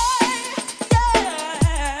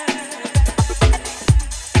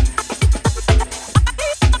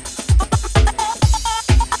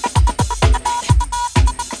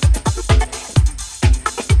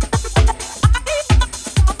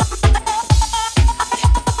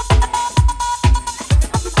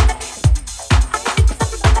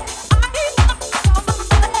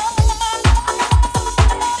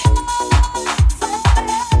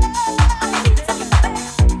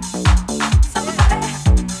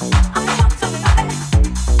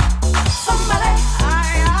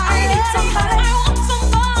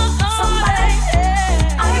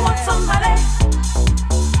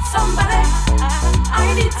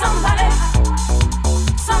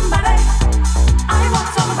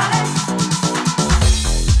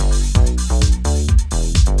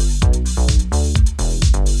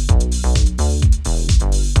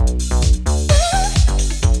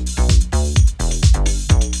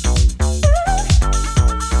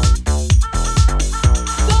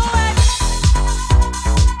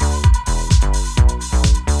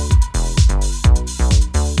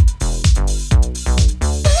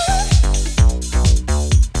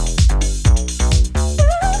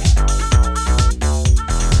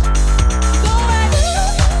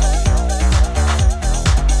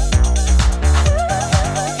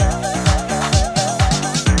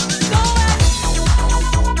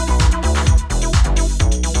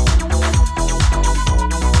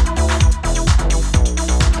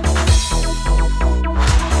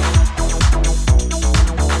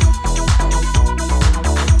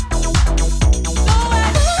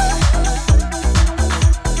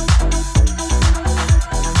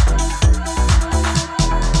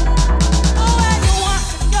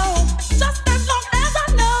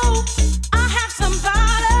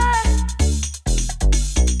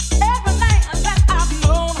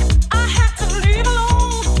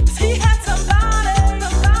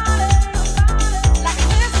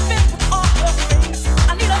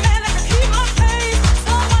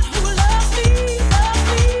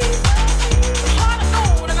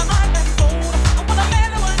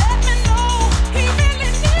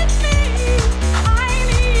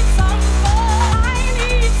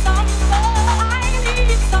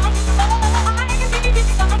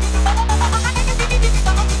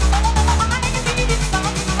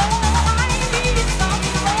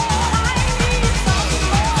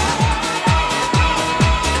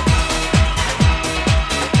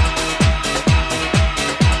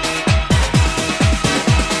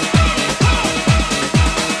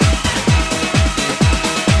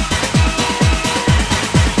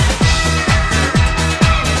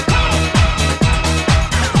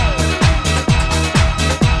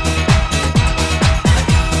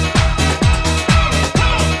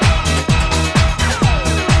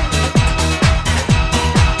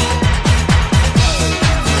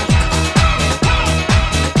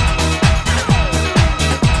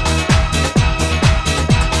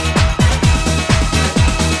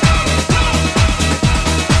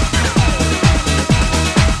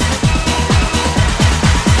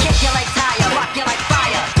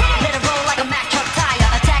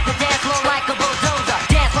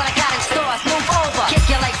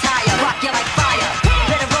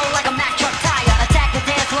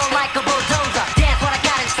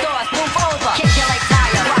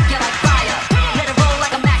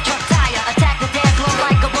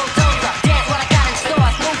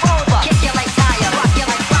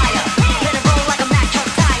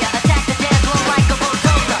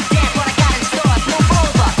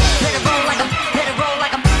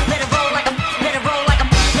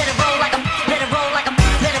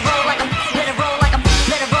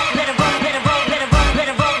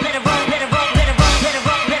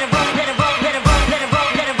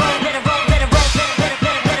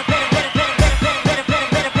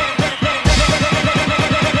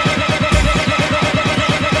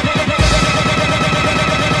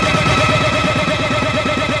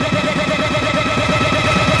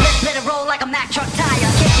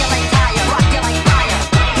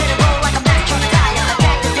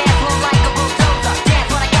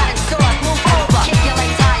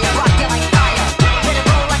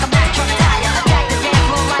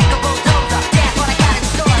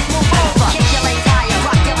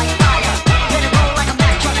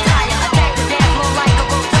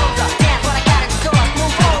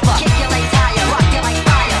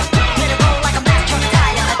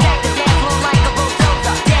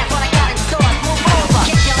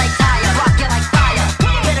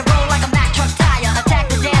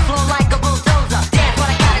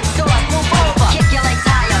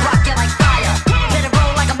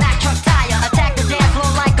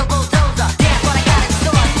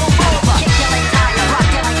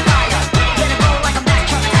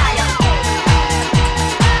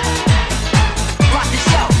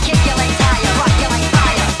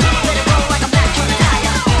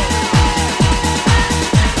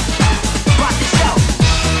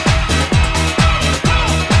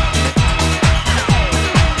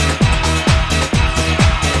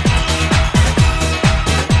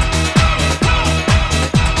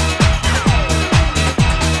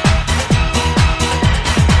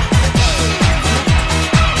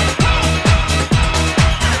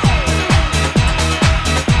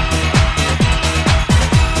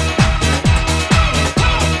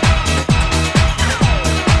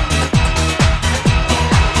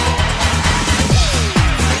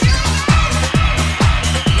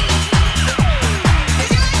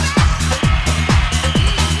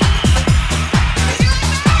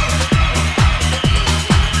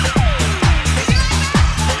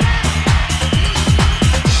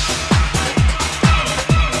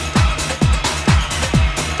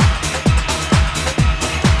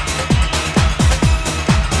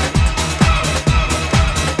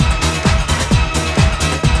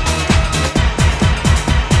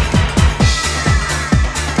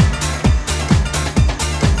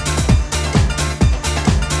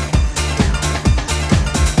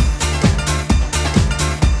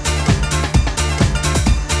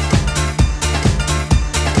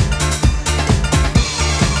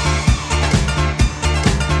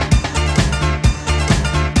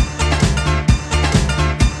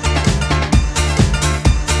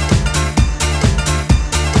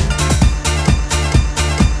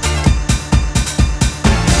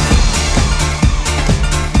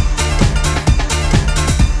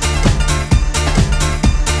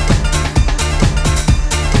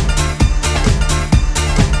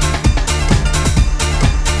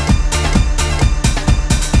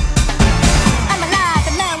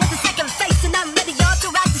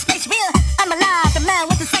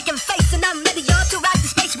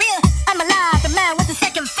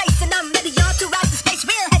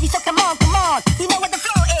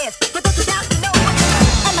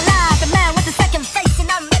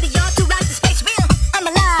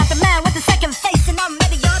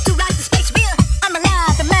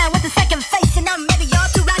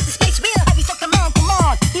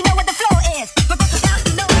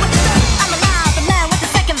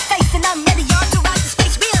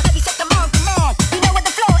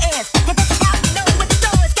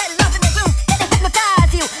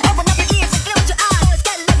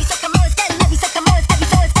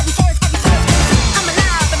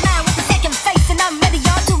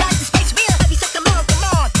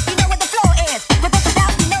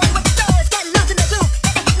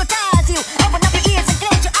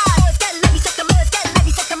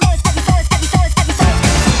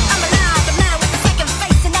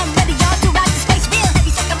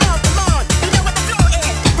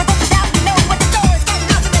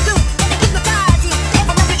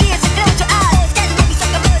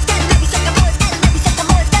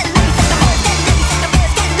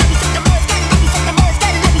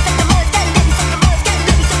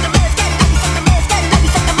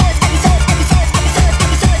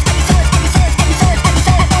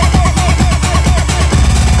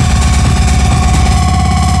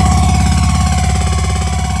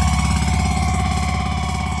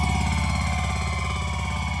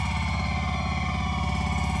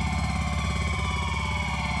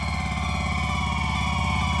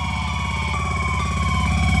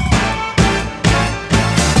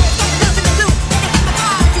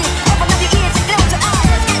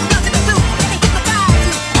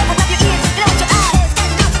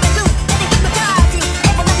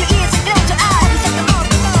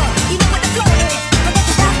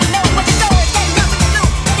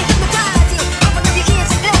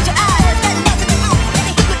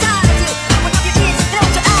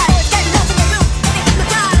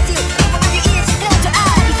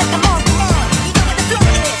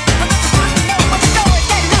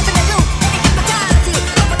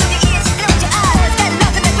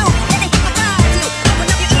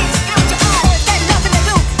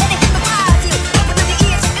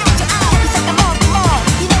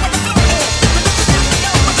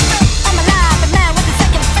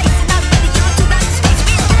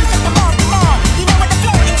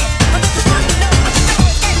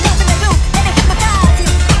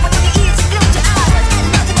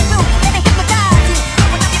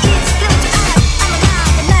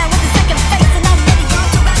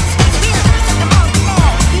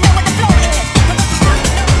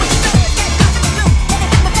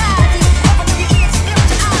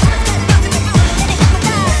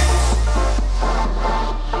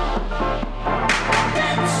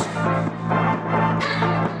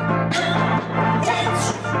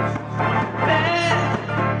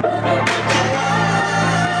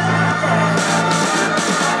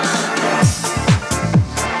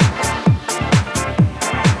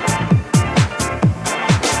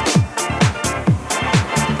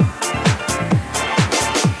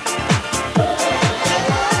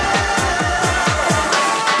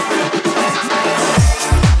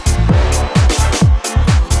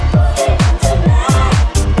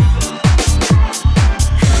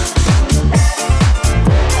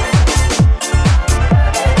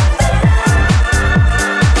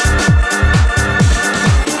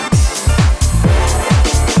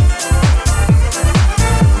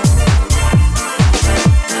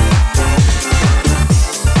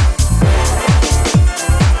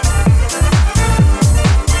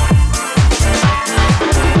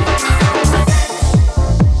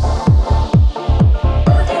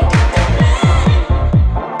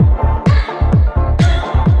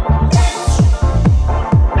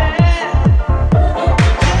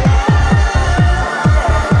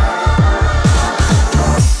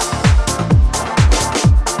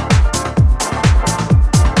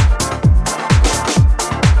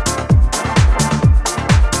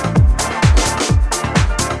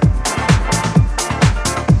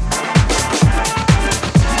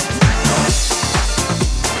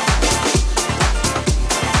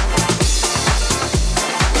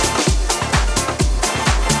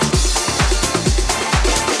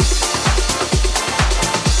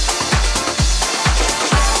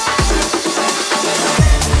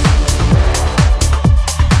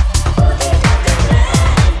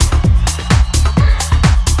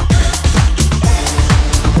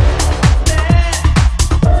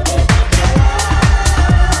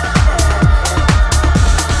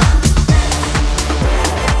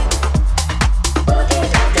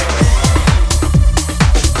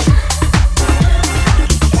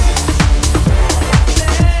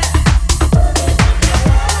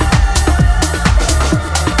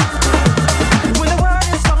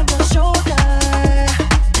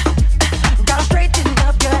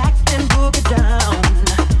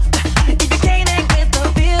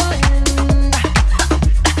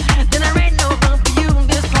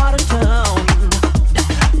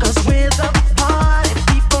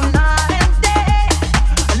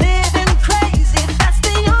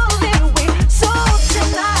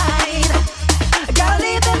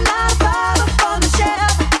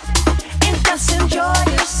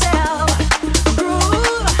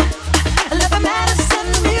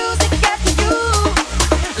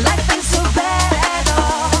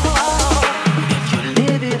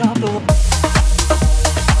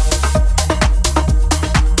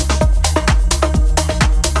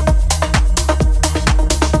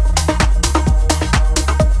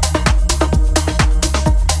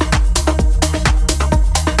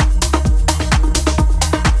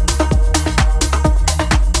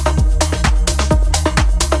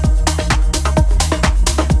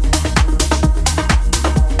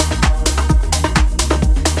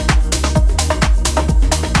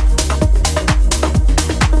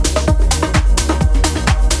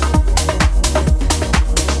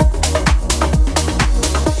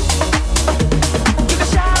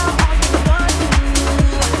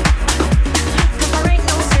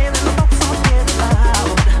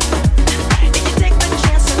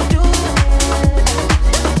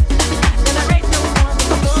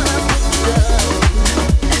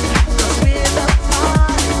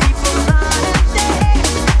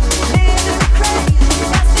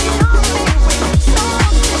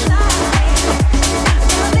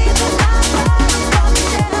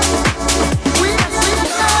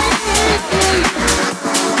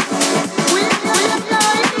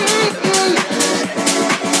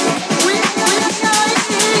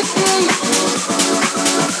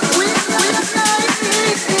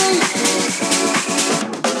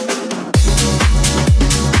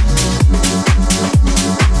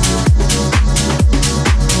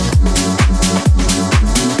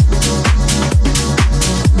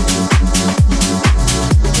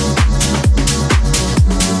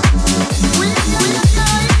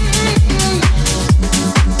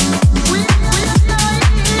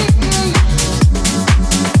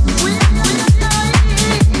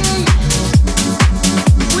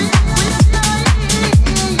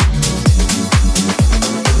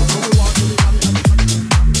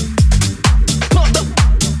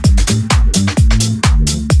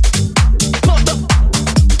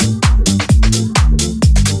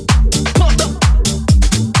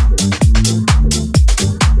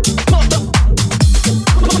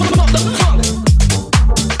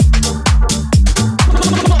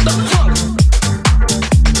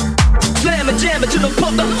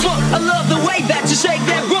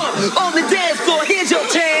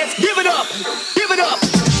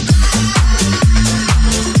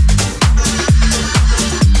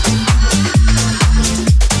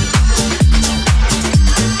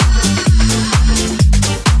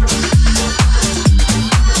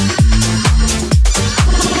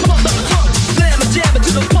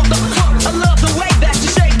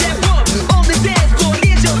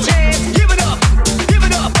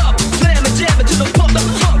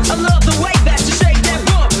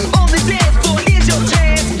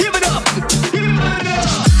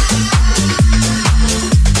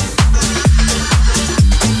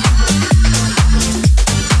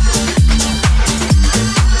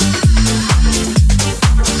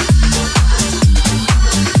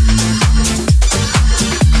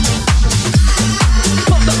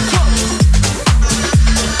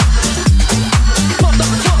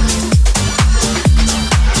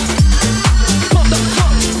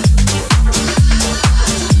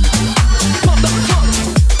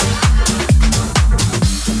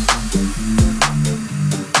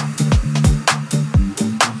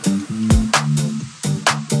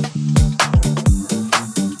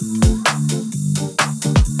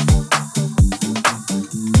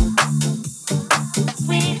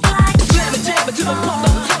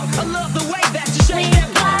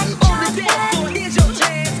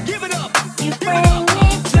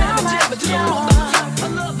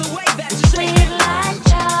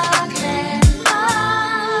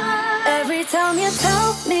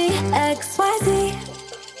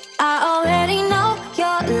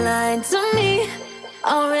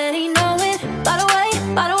 Already know it. By the way,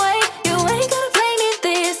 you ain't gonna play me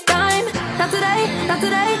this time. Not today, not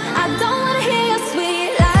today. I don't wanna hear your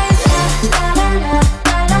sweet lies. La la la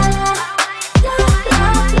la la la la la la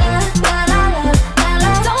la la la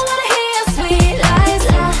la. Don't wanna hear your sweet lies.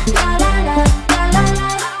 La la la la la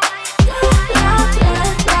la la la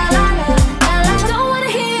la la la. Don't wanna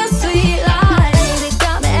hear your sweet lies. Baby,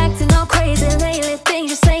 got me acting all crazy lately. Things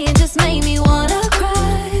you're saying just made me wanna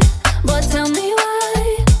cry. But tell me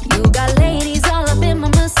why you got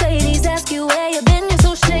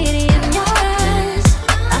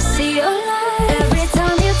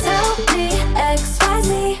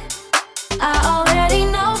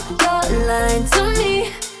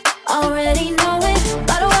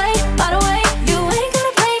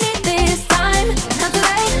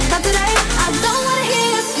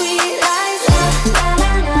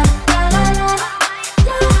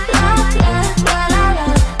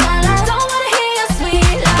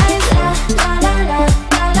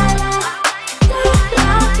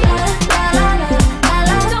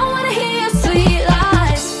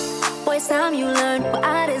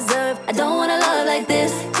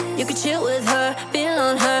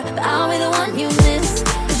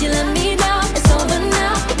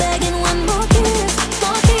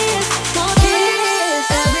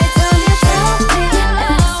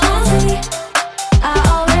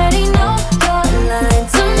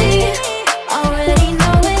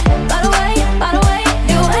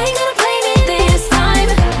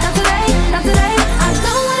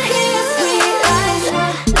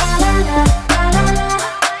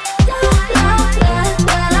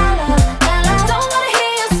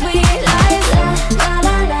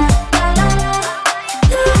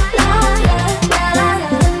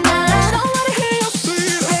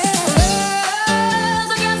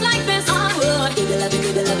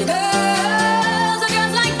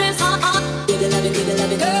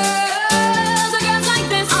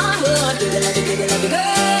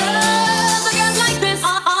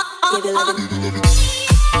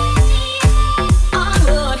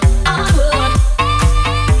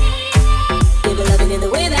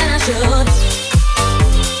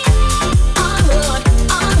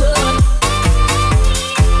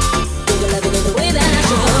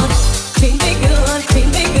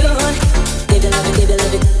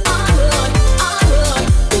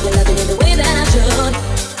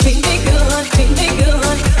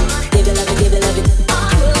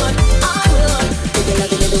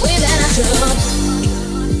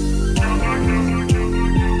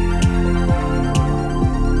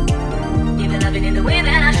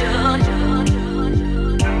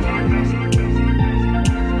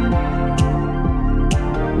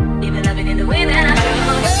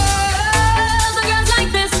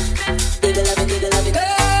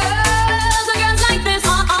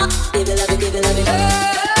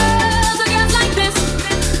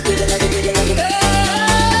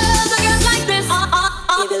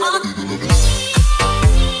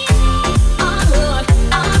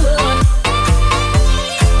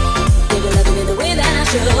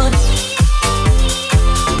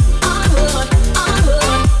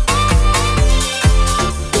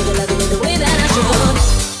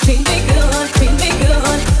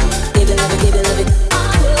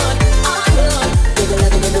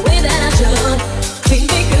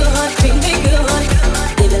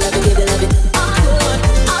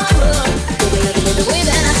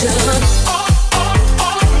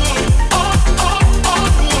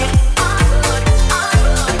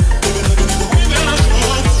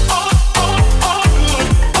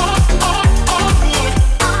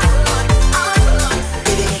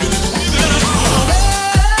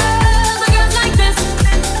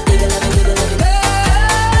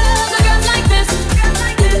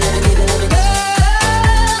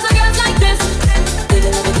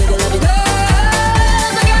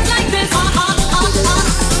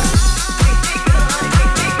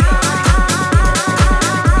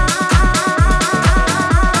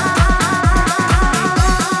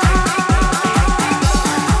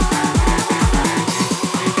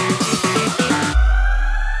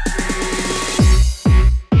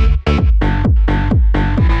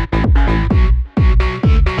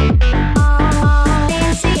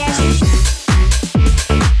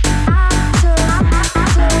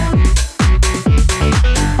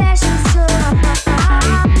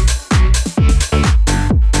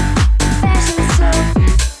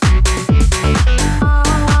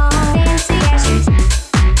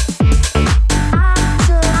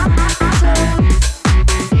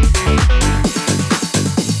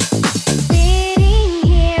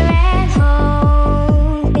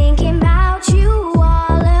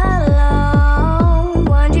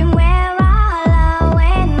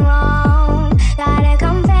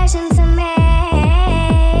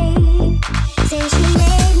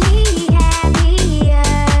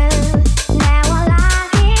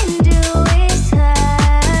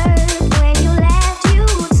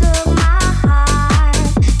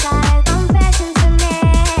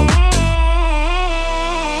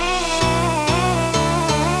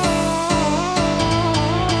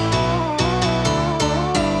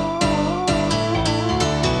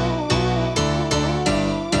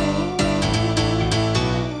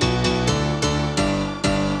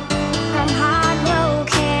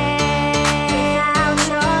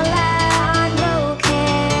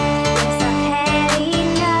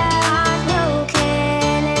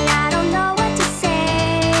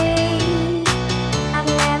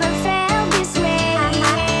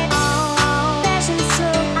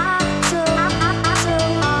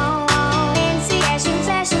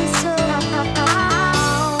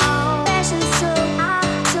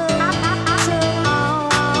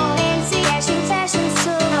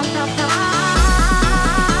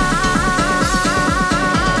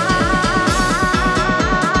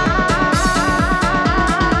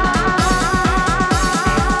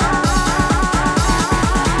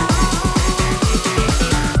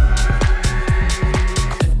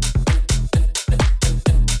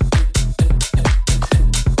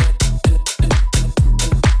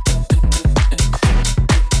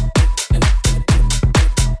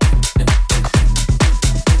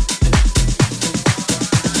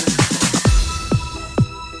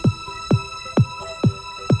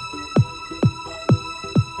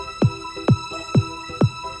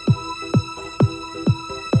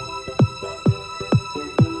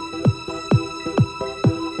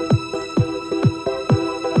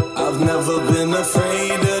never been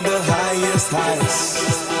afraid of the highest heights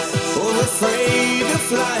or afraid of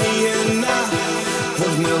flying.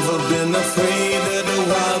 I've never been afraid of the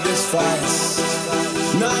wildest fights,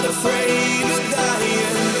 not afraid of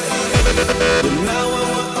dying. But now I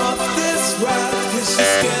want off this ride, 'cause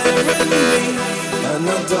she's scaring me, and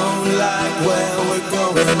I don't like where we're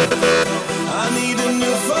going. I need a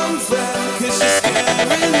new fun fair, 'cause she's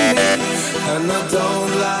scaring me, and I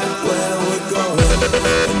don't like where we're going.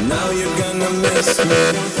 And now you're gonna miss me,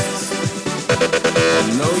 I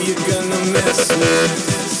know you're gonna miss me,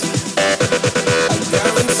 I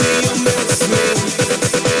guarantee you'll miss me,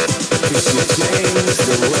 'cause you changed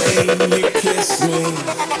the way you kiss me.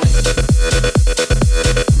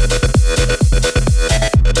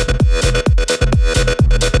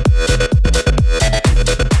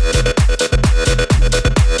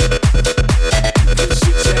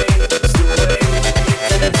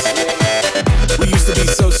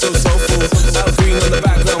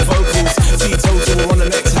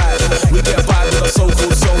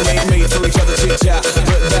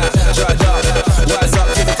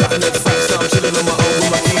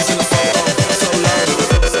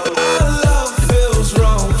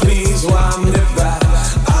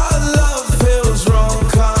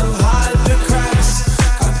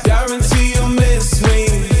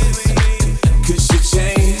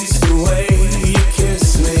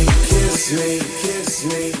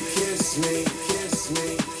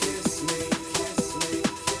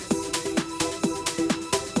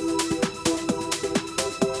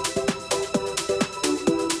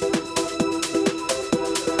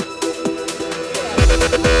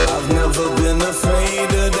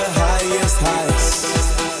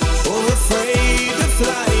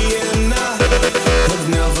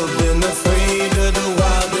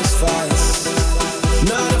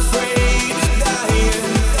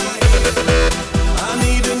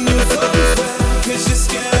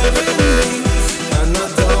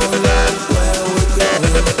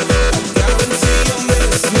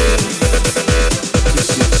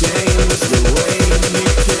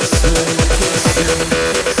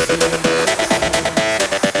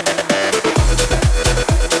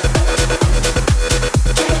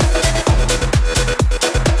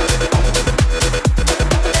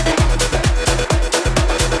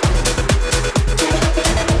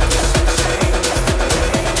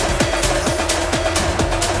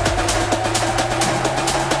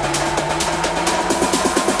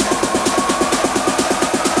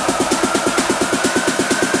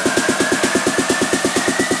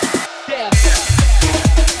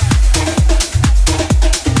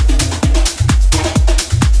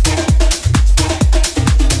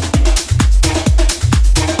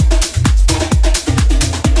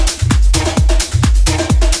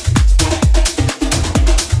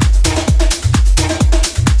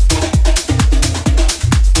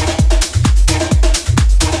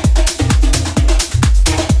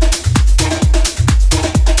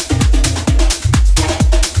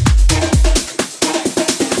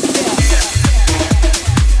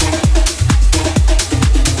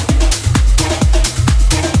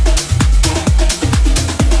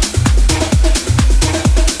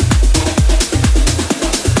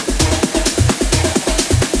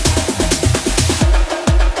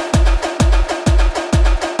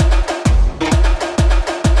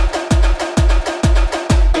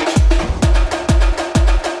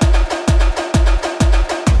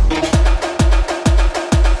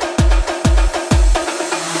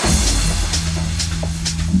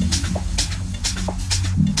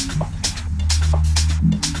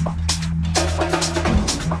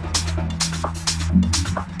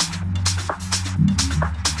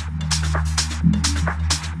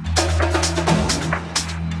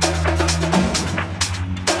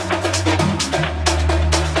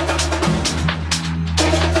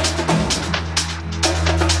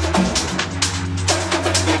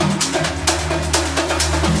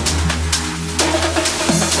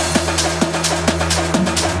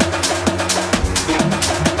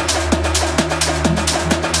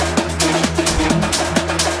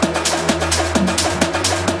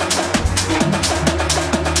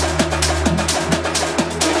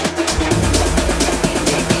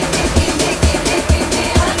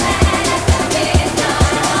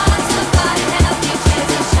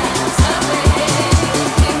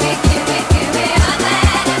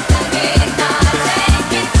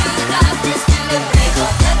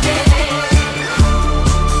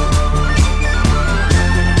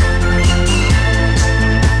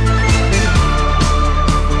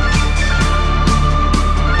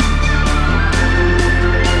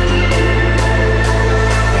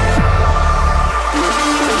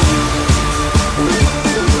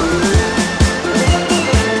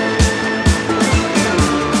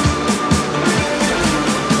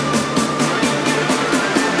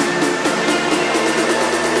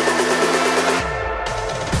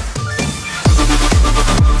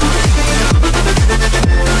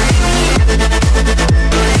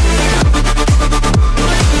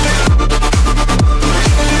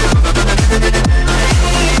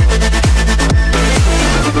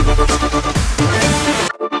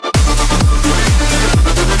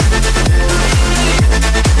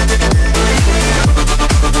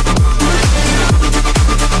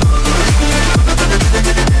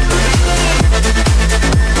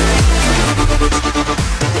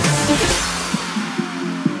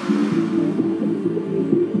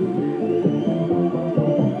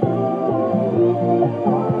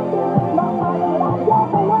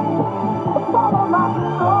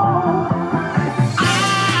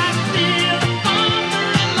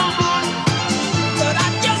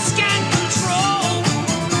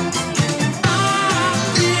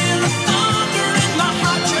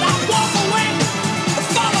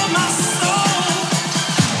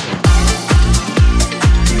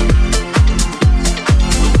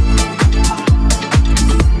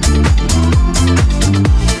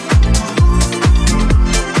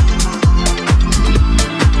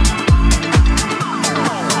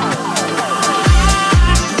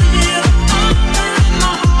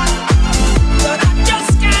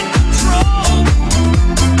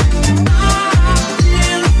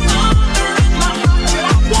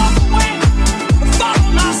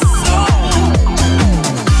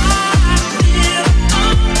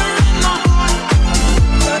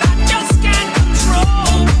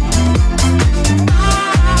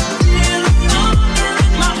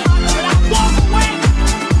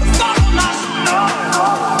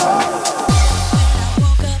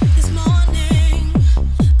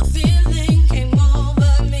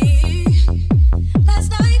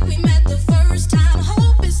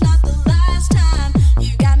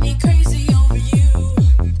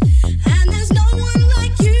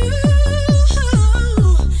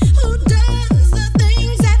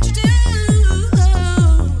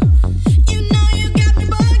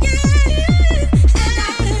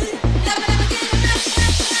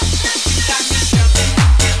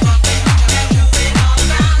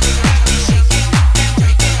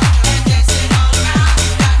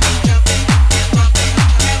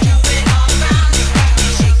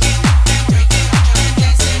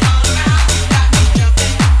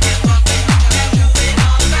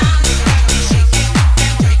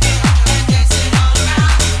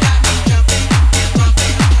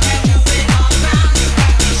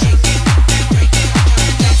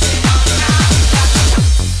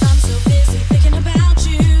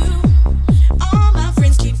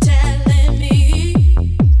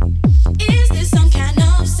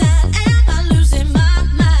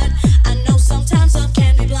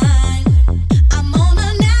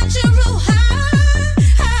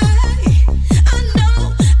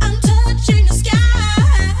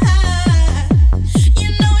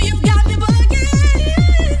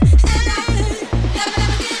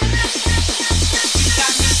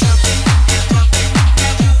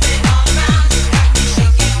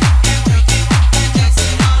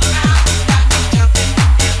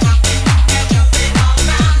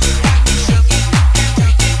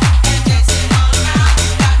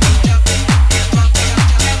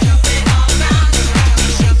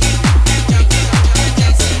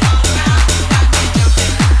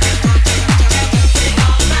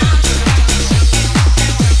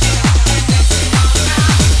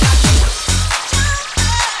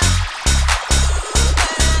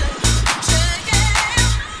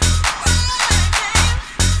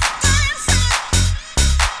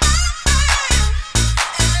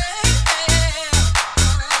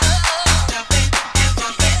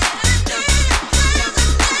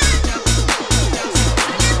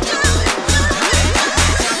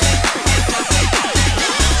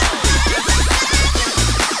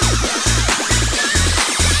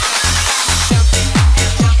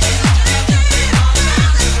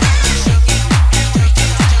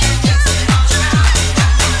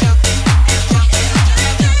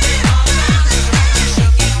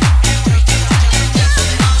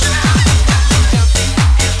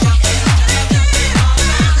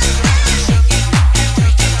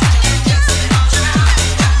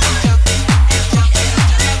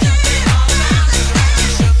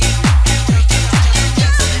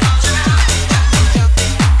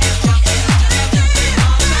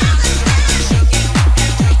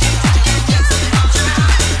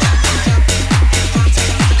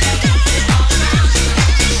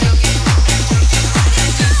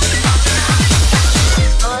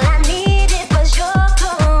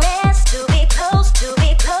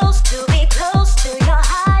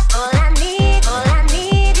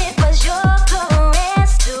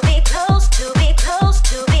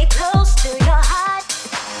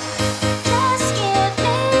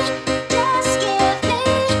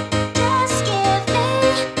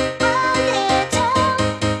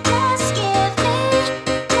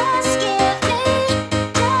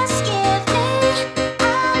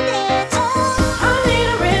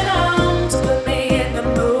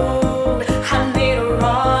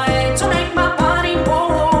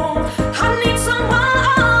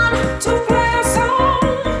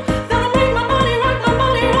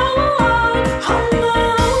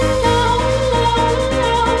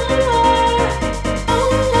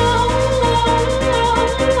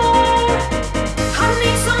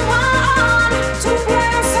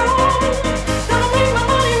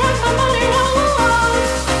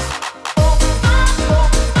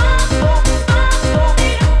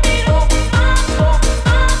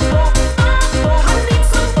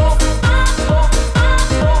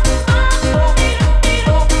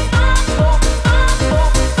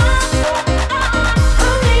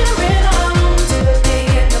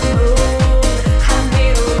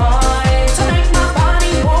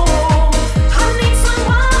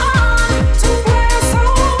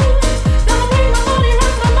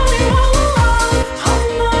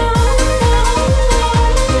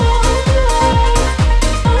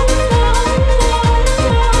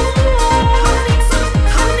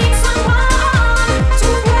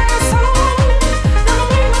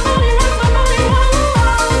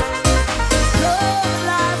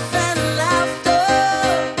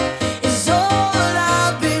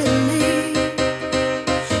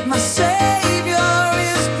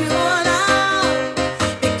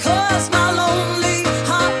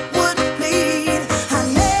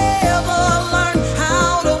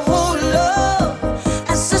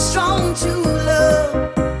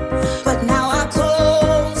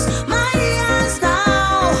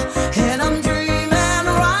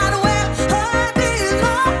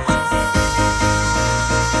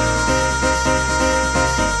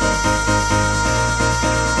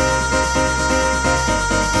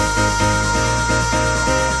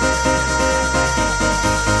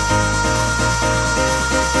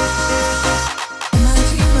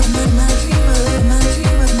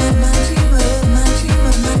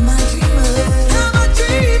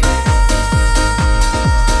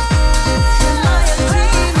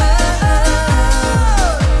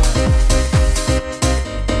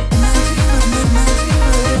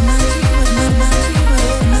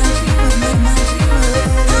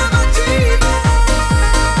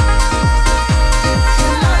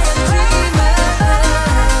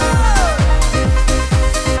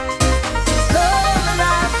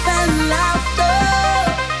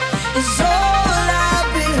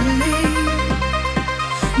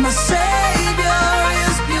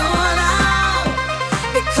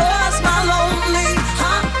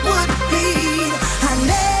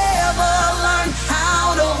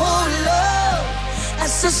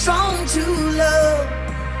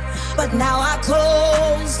 but now I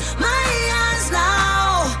close my eyes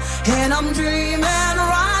now, and I'm dreaming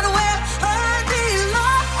right where I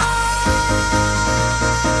belong.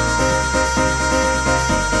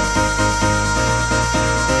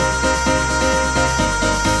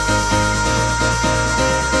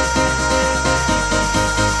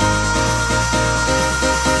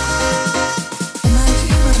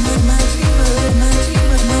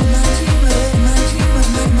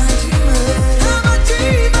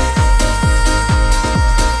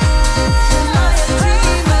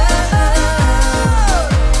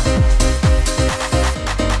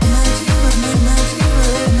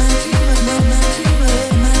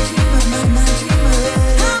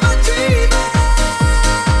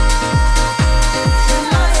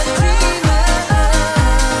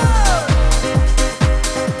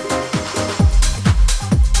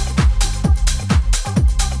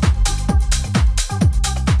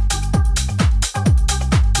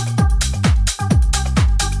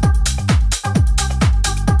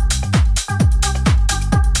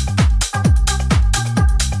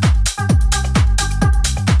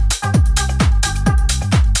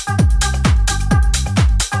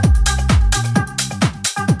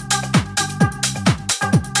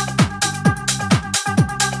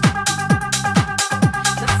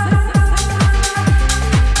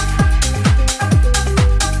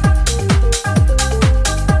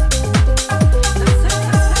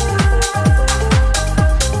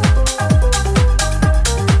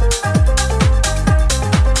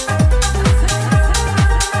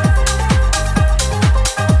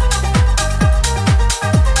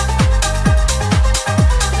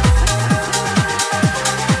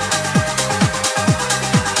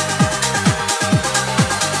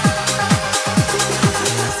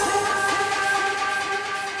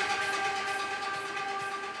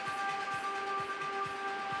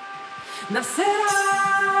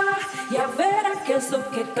 Nacerá, ya verá que eso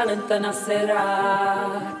que calenta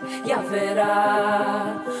nacerá, ya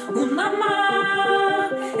verá una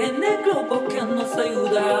más en el globo que nos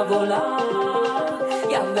ayuda a volar,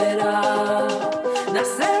 ya verá,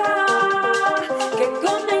 nacerá, que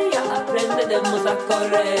con ella aprenderemos a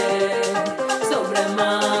correr sobre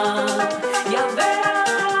mar, ya verá,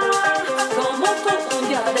 como todo un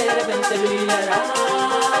día de repente brillará,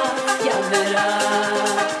 ya verá.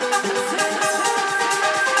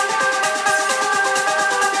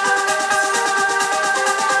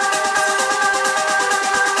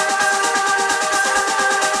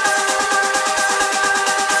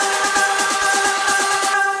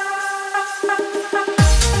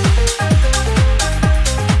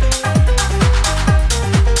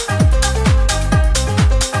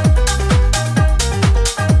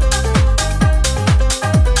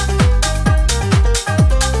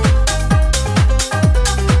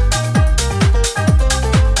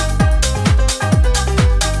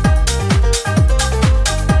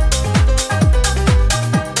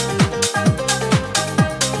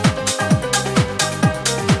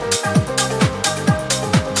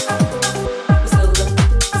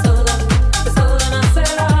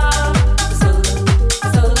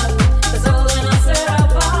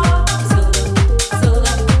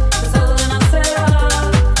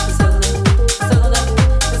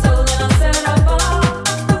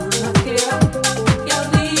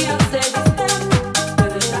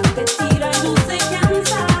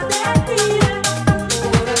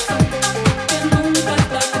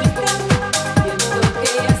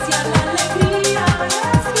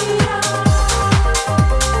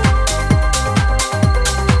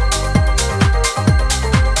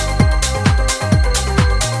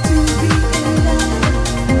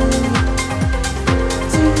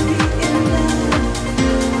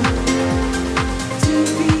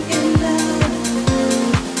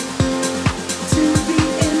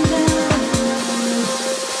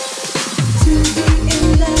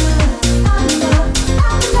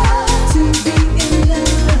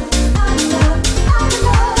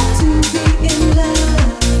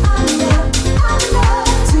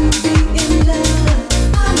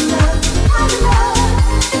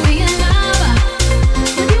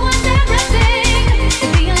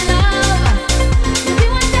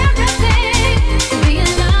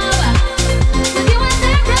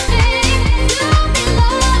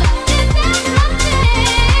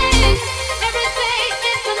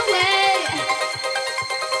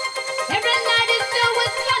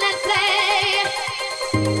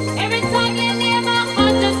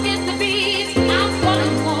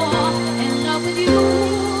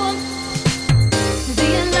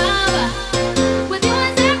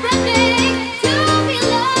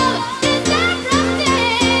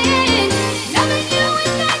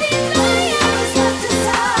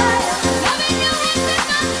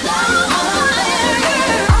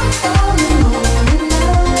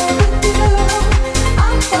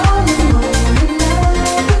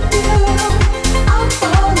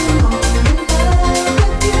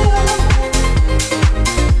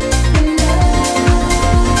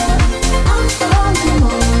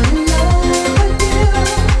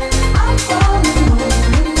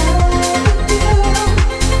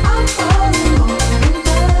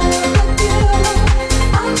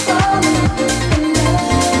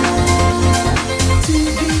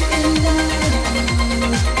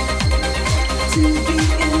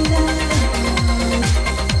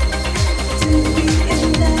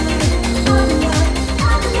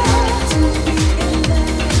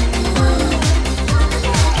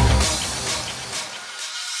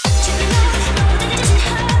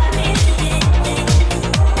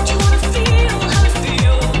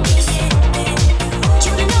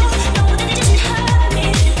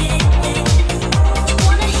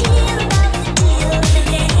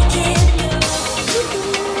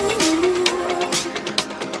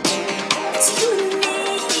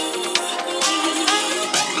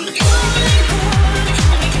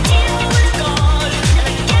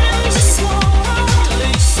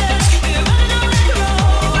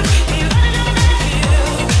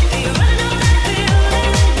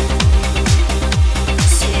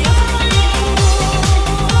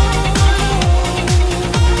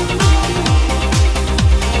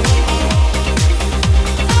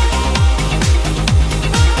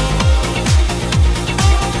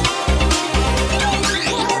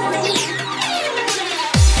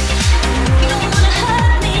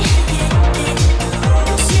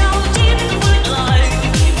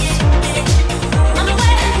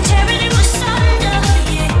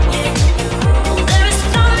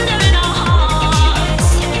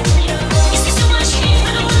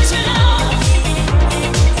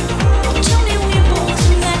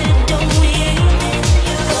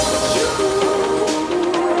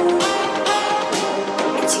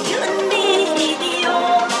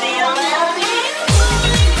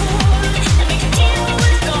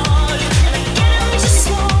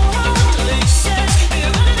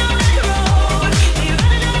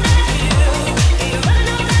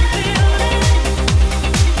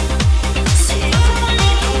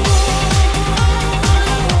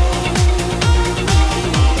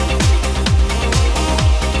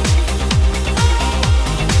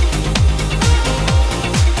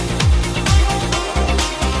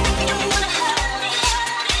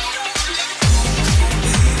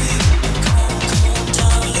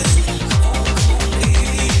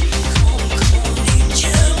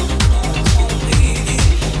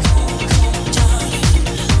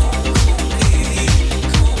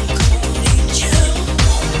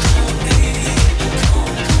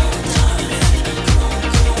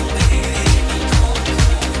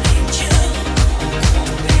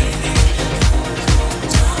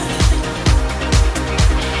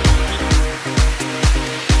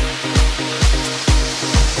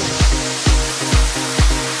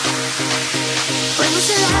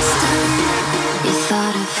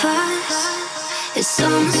 It's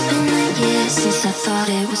almost been a year since I thought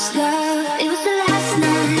it was love. It was the last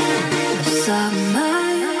night of summer.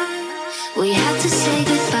 We had to say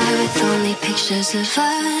goodbye with only pictures of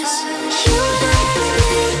us. You and I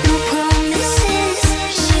made no promises.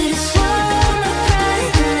 Should've sworn my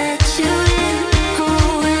pride and let you in.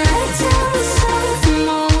 Oh, and I tell myself I'm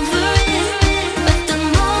over it, but the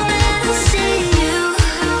moment I see you,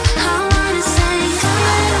 I wanna say,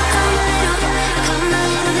 come a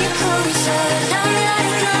little bit closer. Love me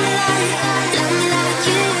like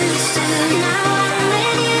you used to. Now I'm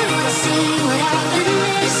with you, I see what I've been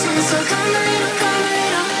missing. So come a little bit closer.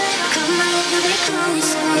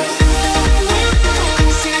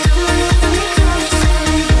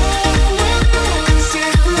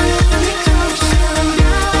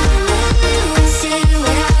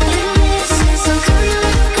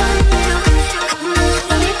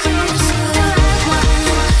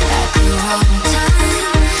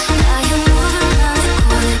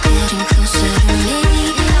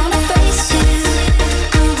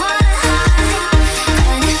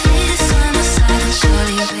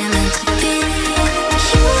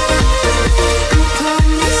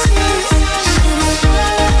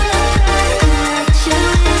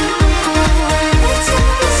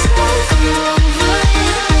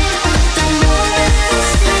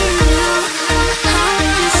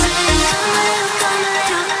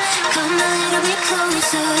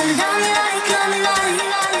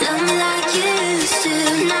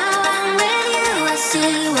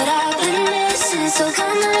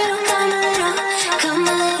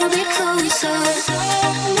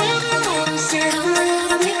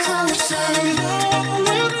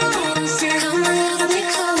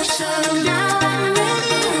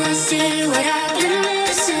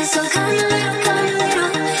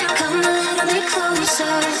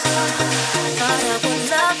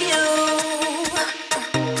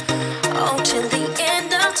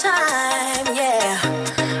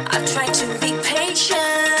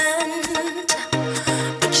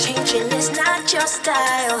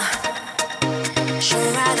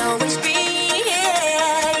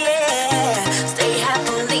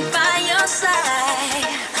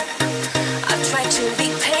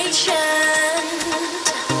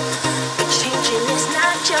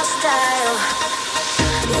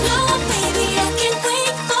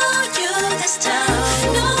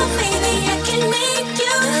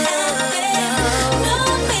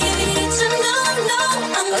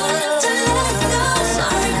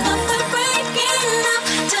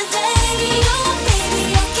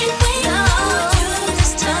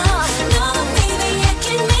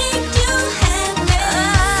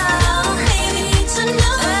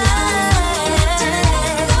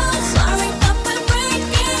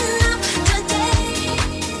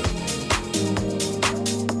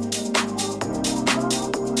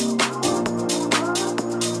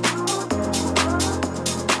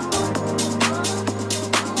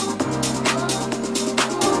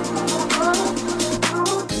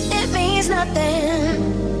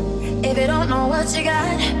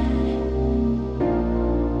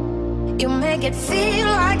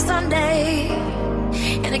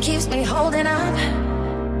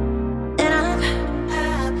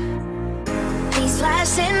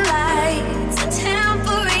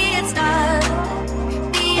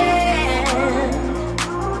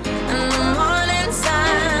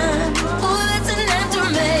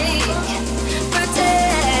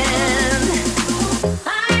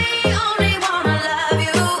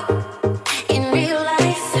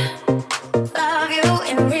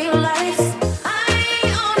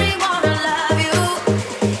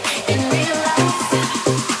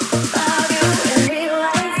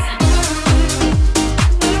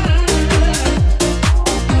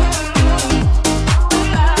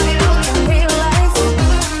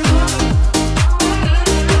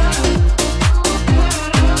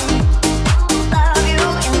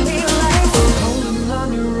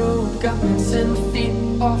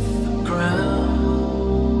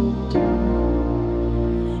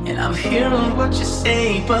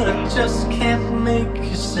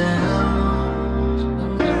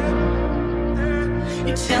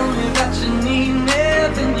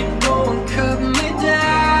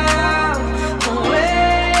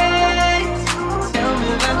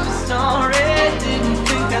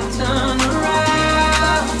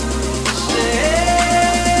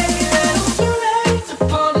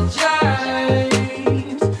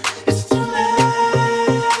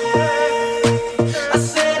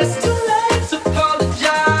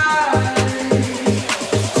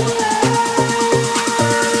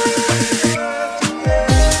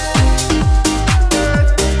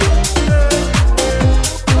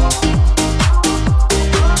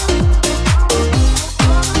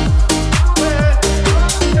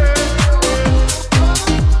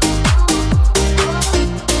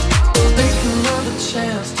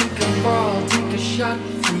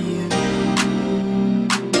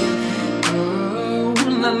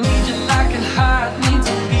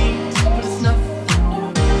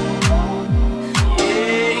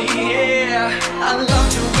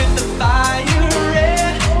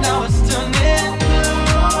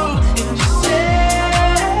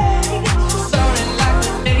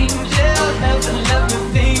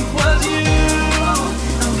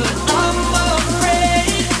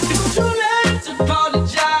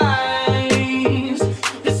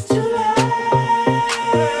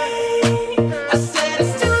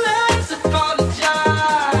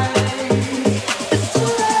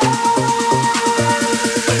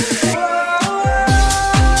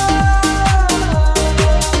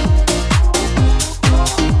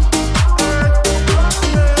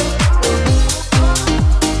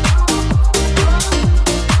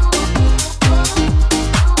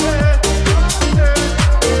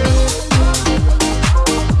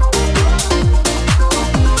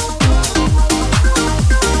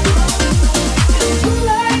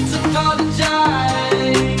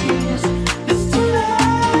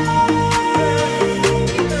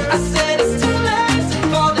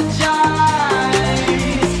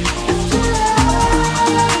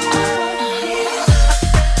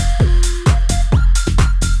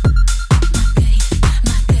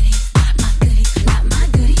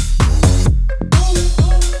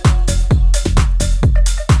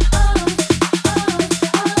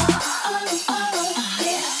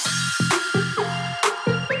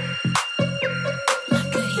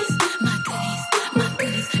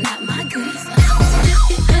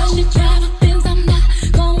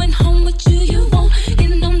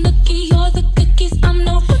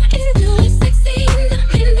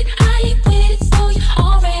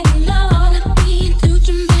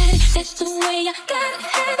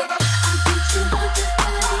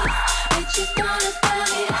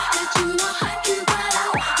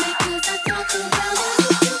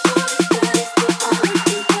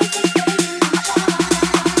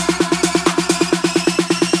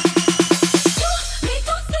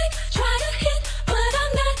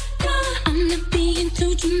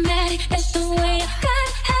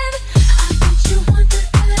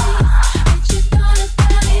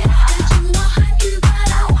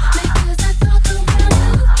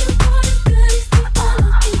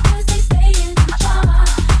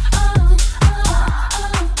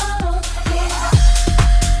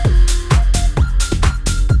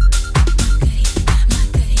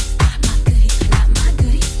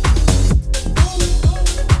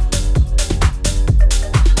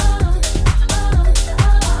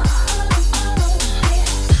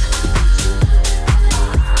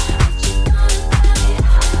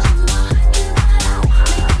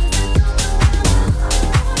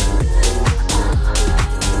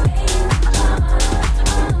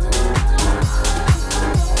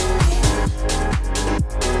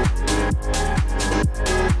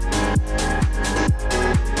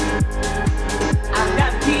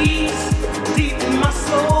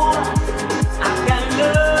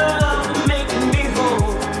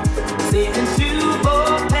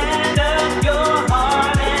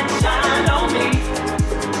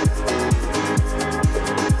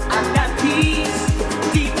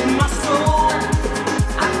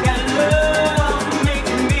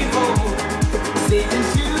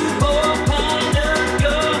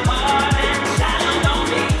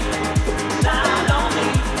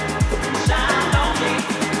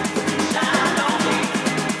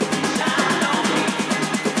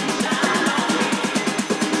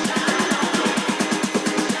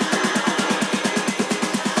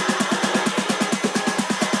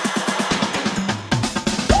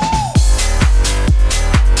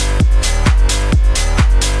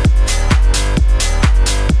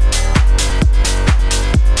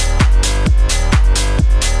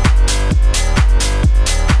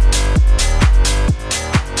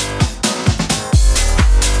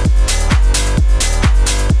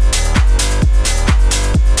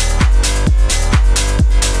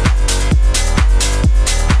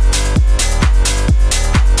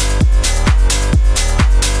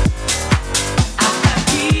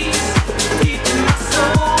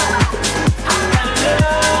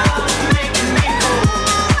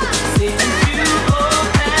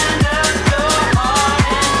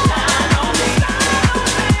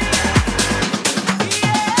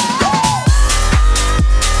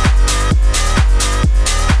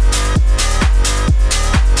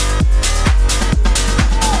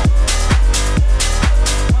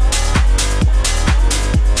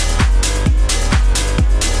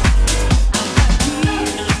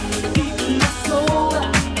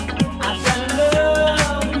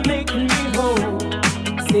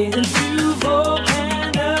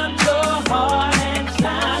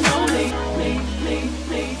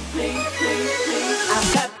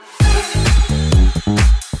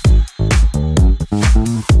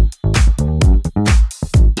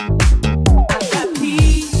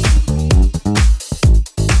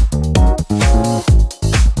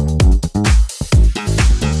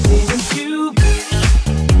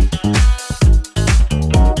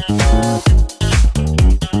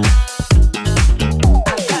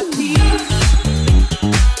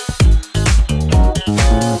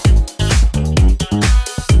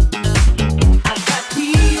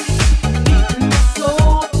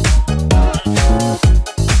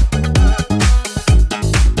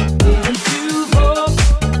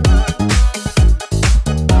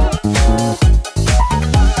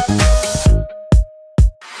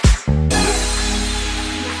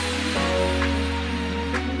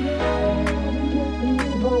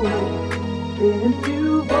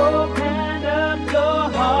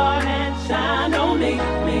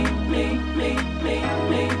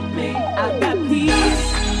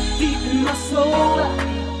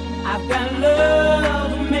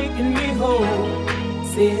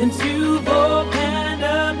 Since you've opened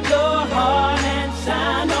up your heart and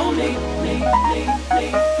shine on me,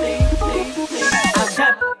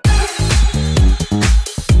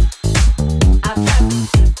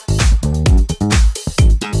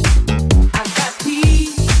 I've got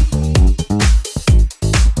peace.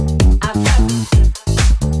 I've got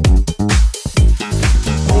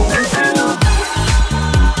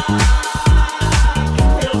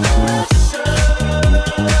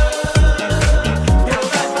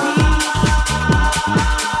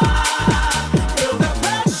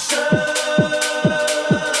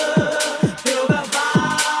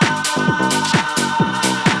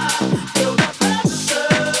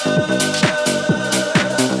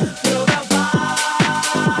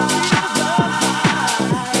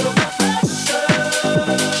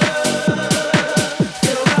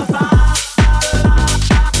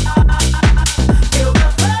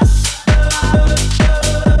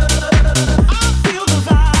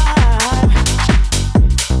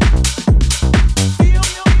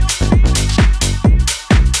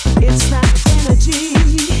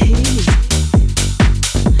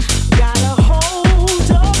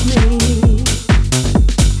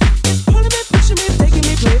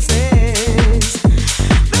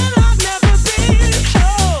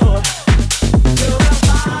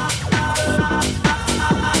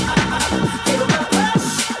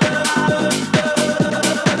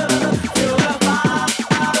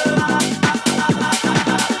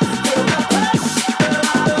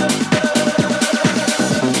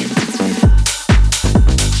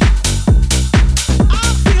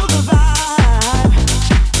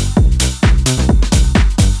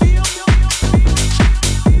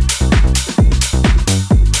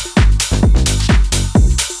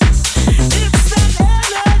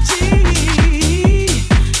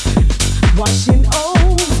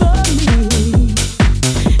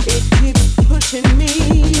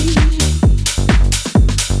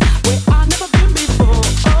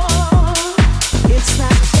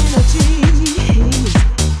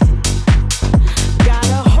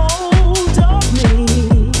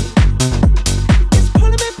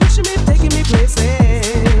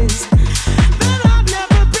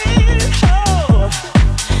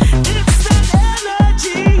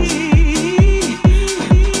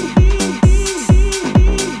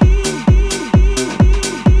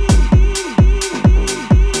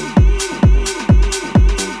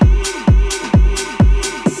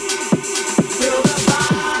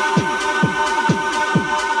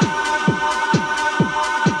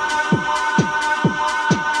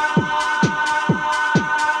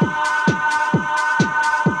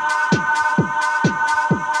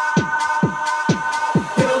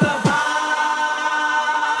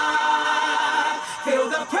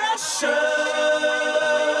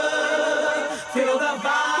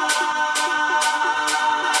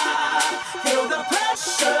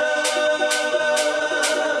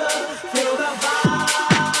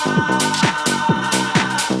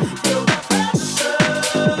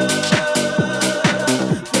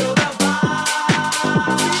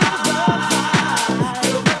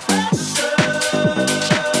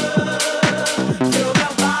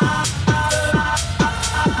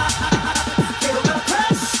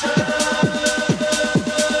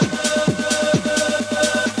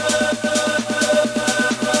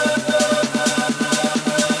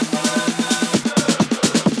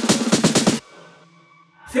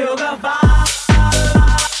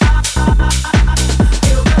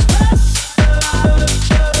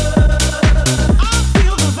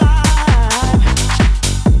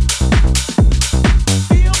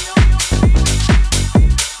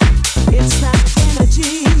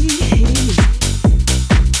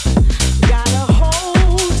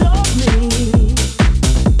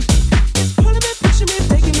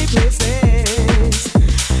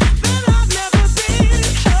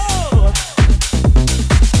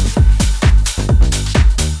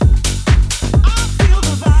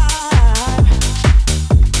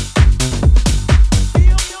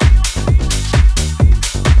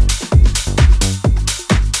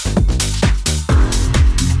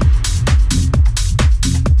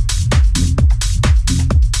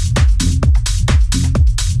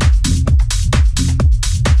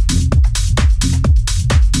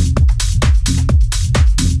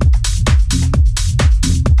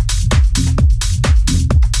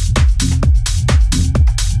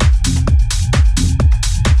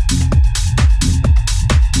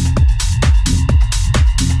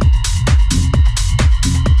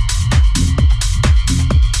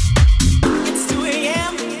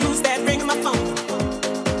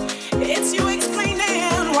It's you explaining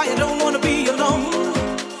why you don't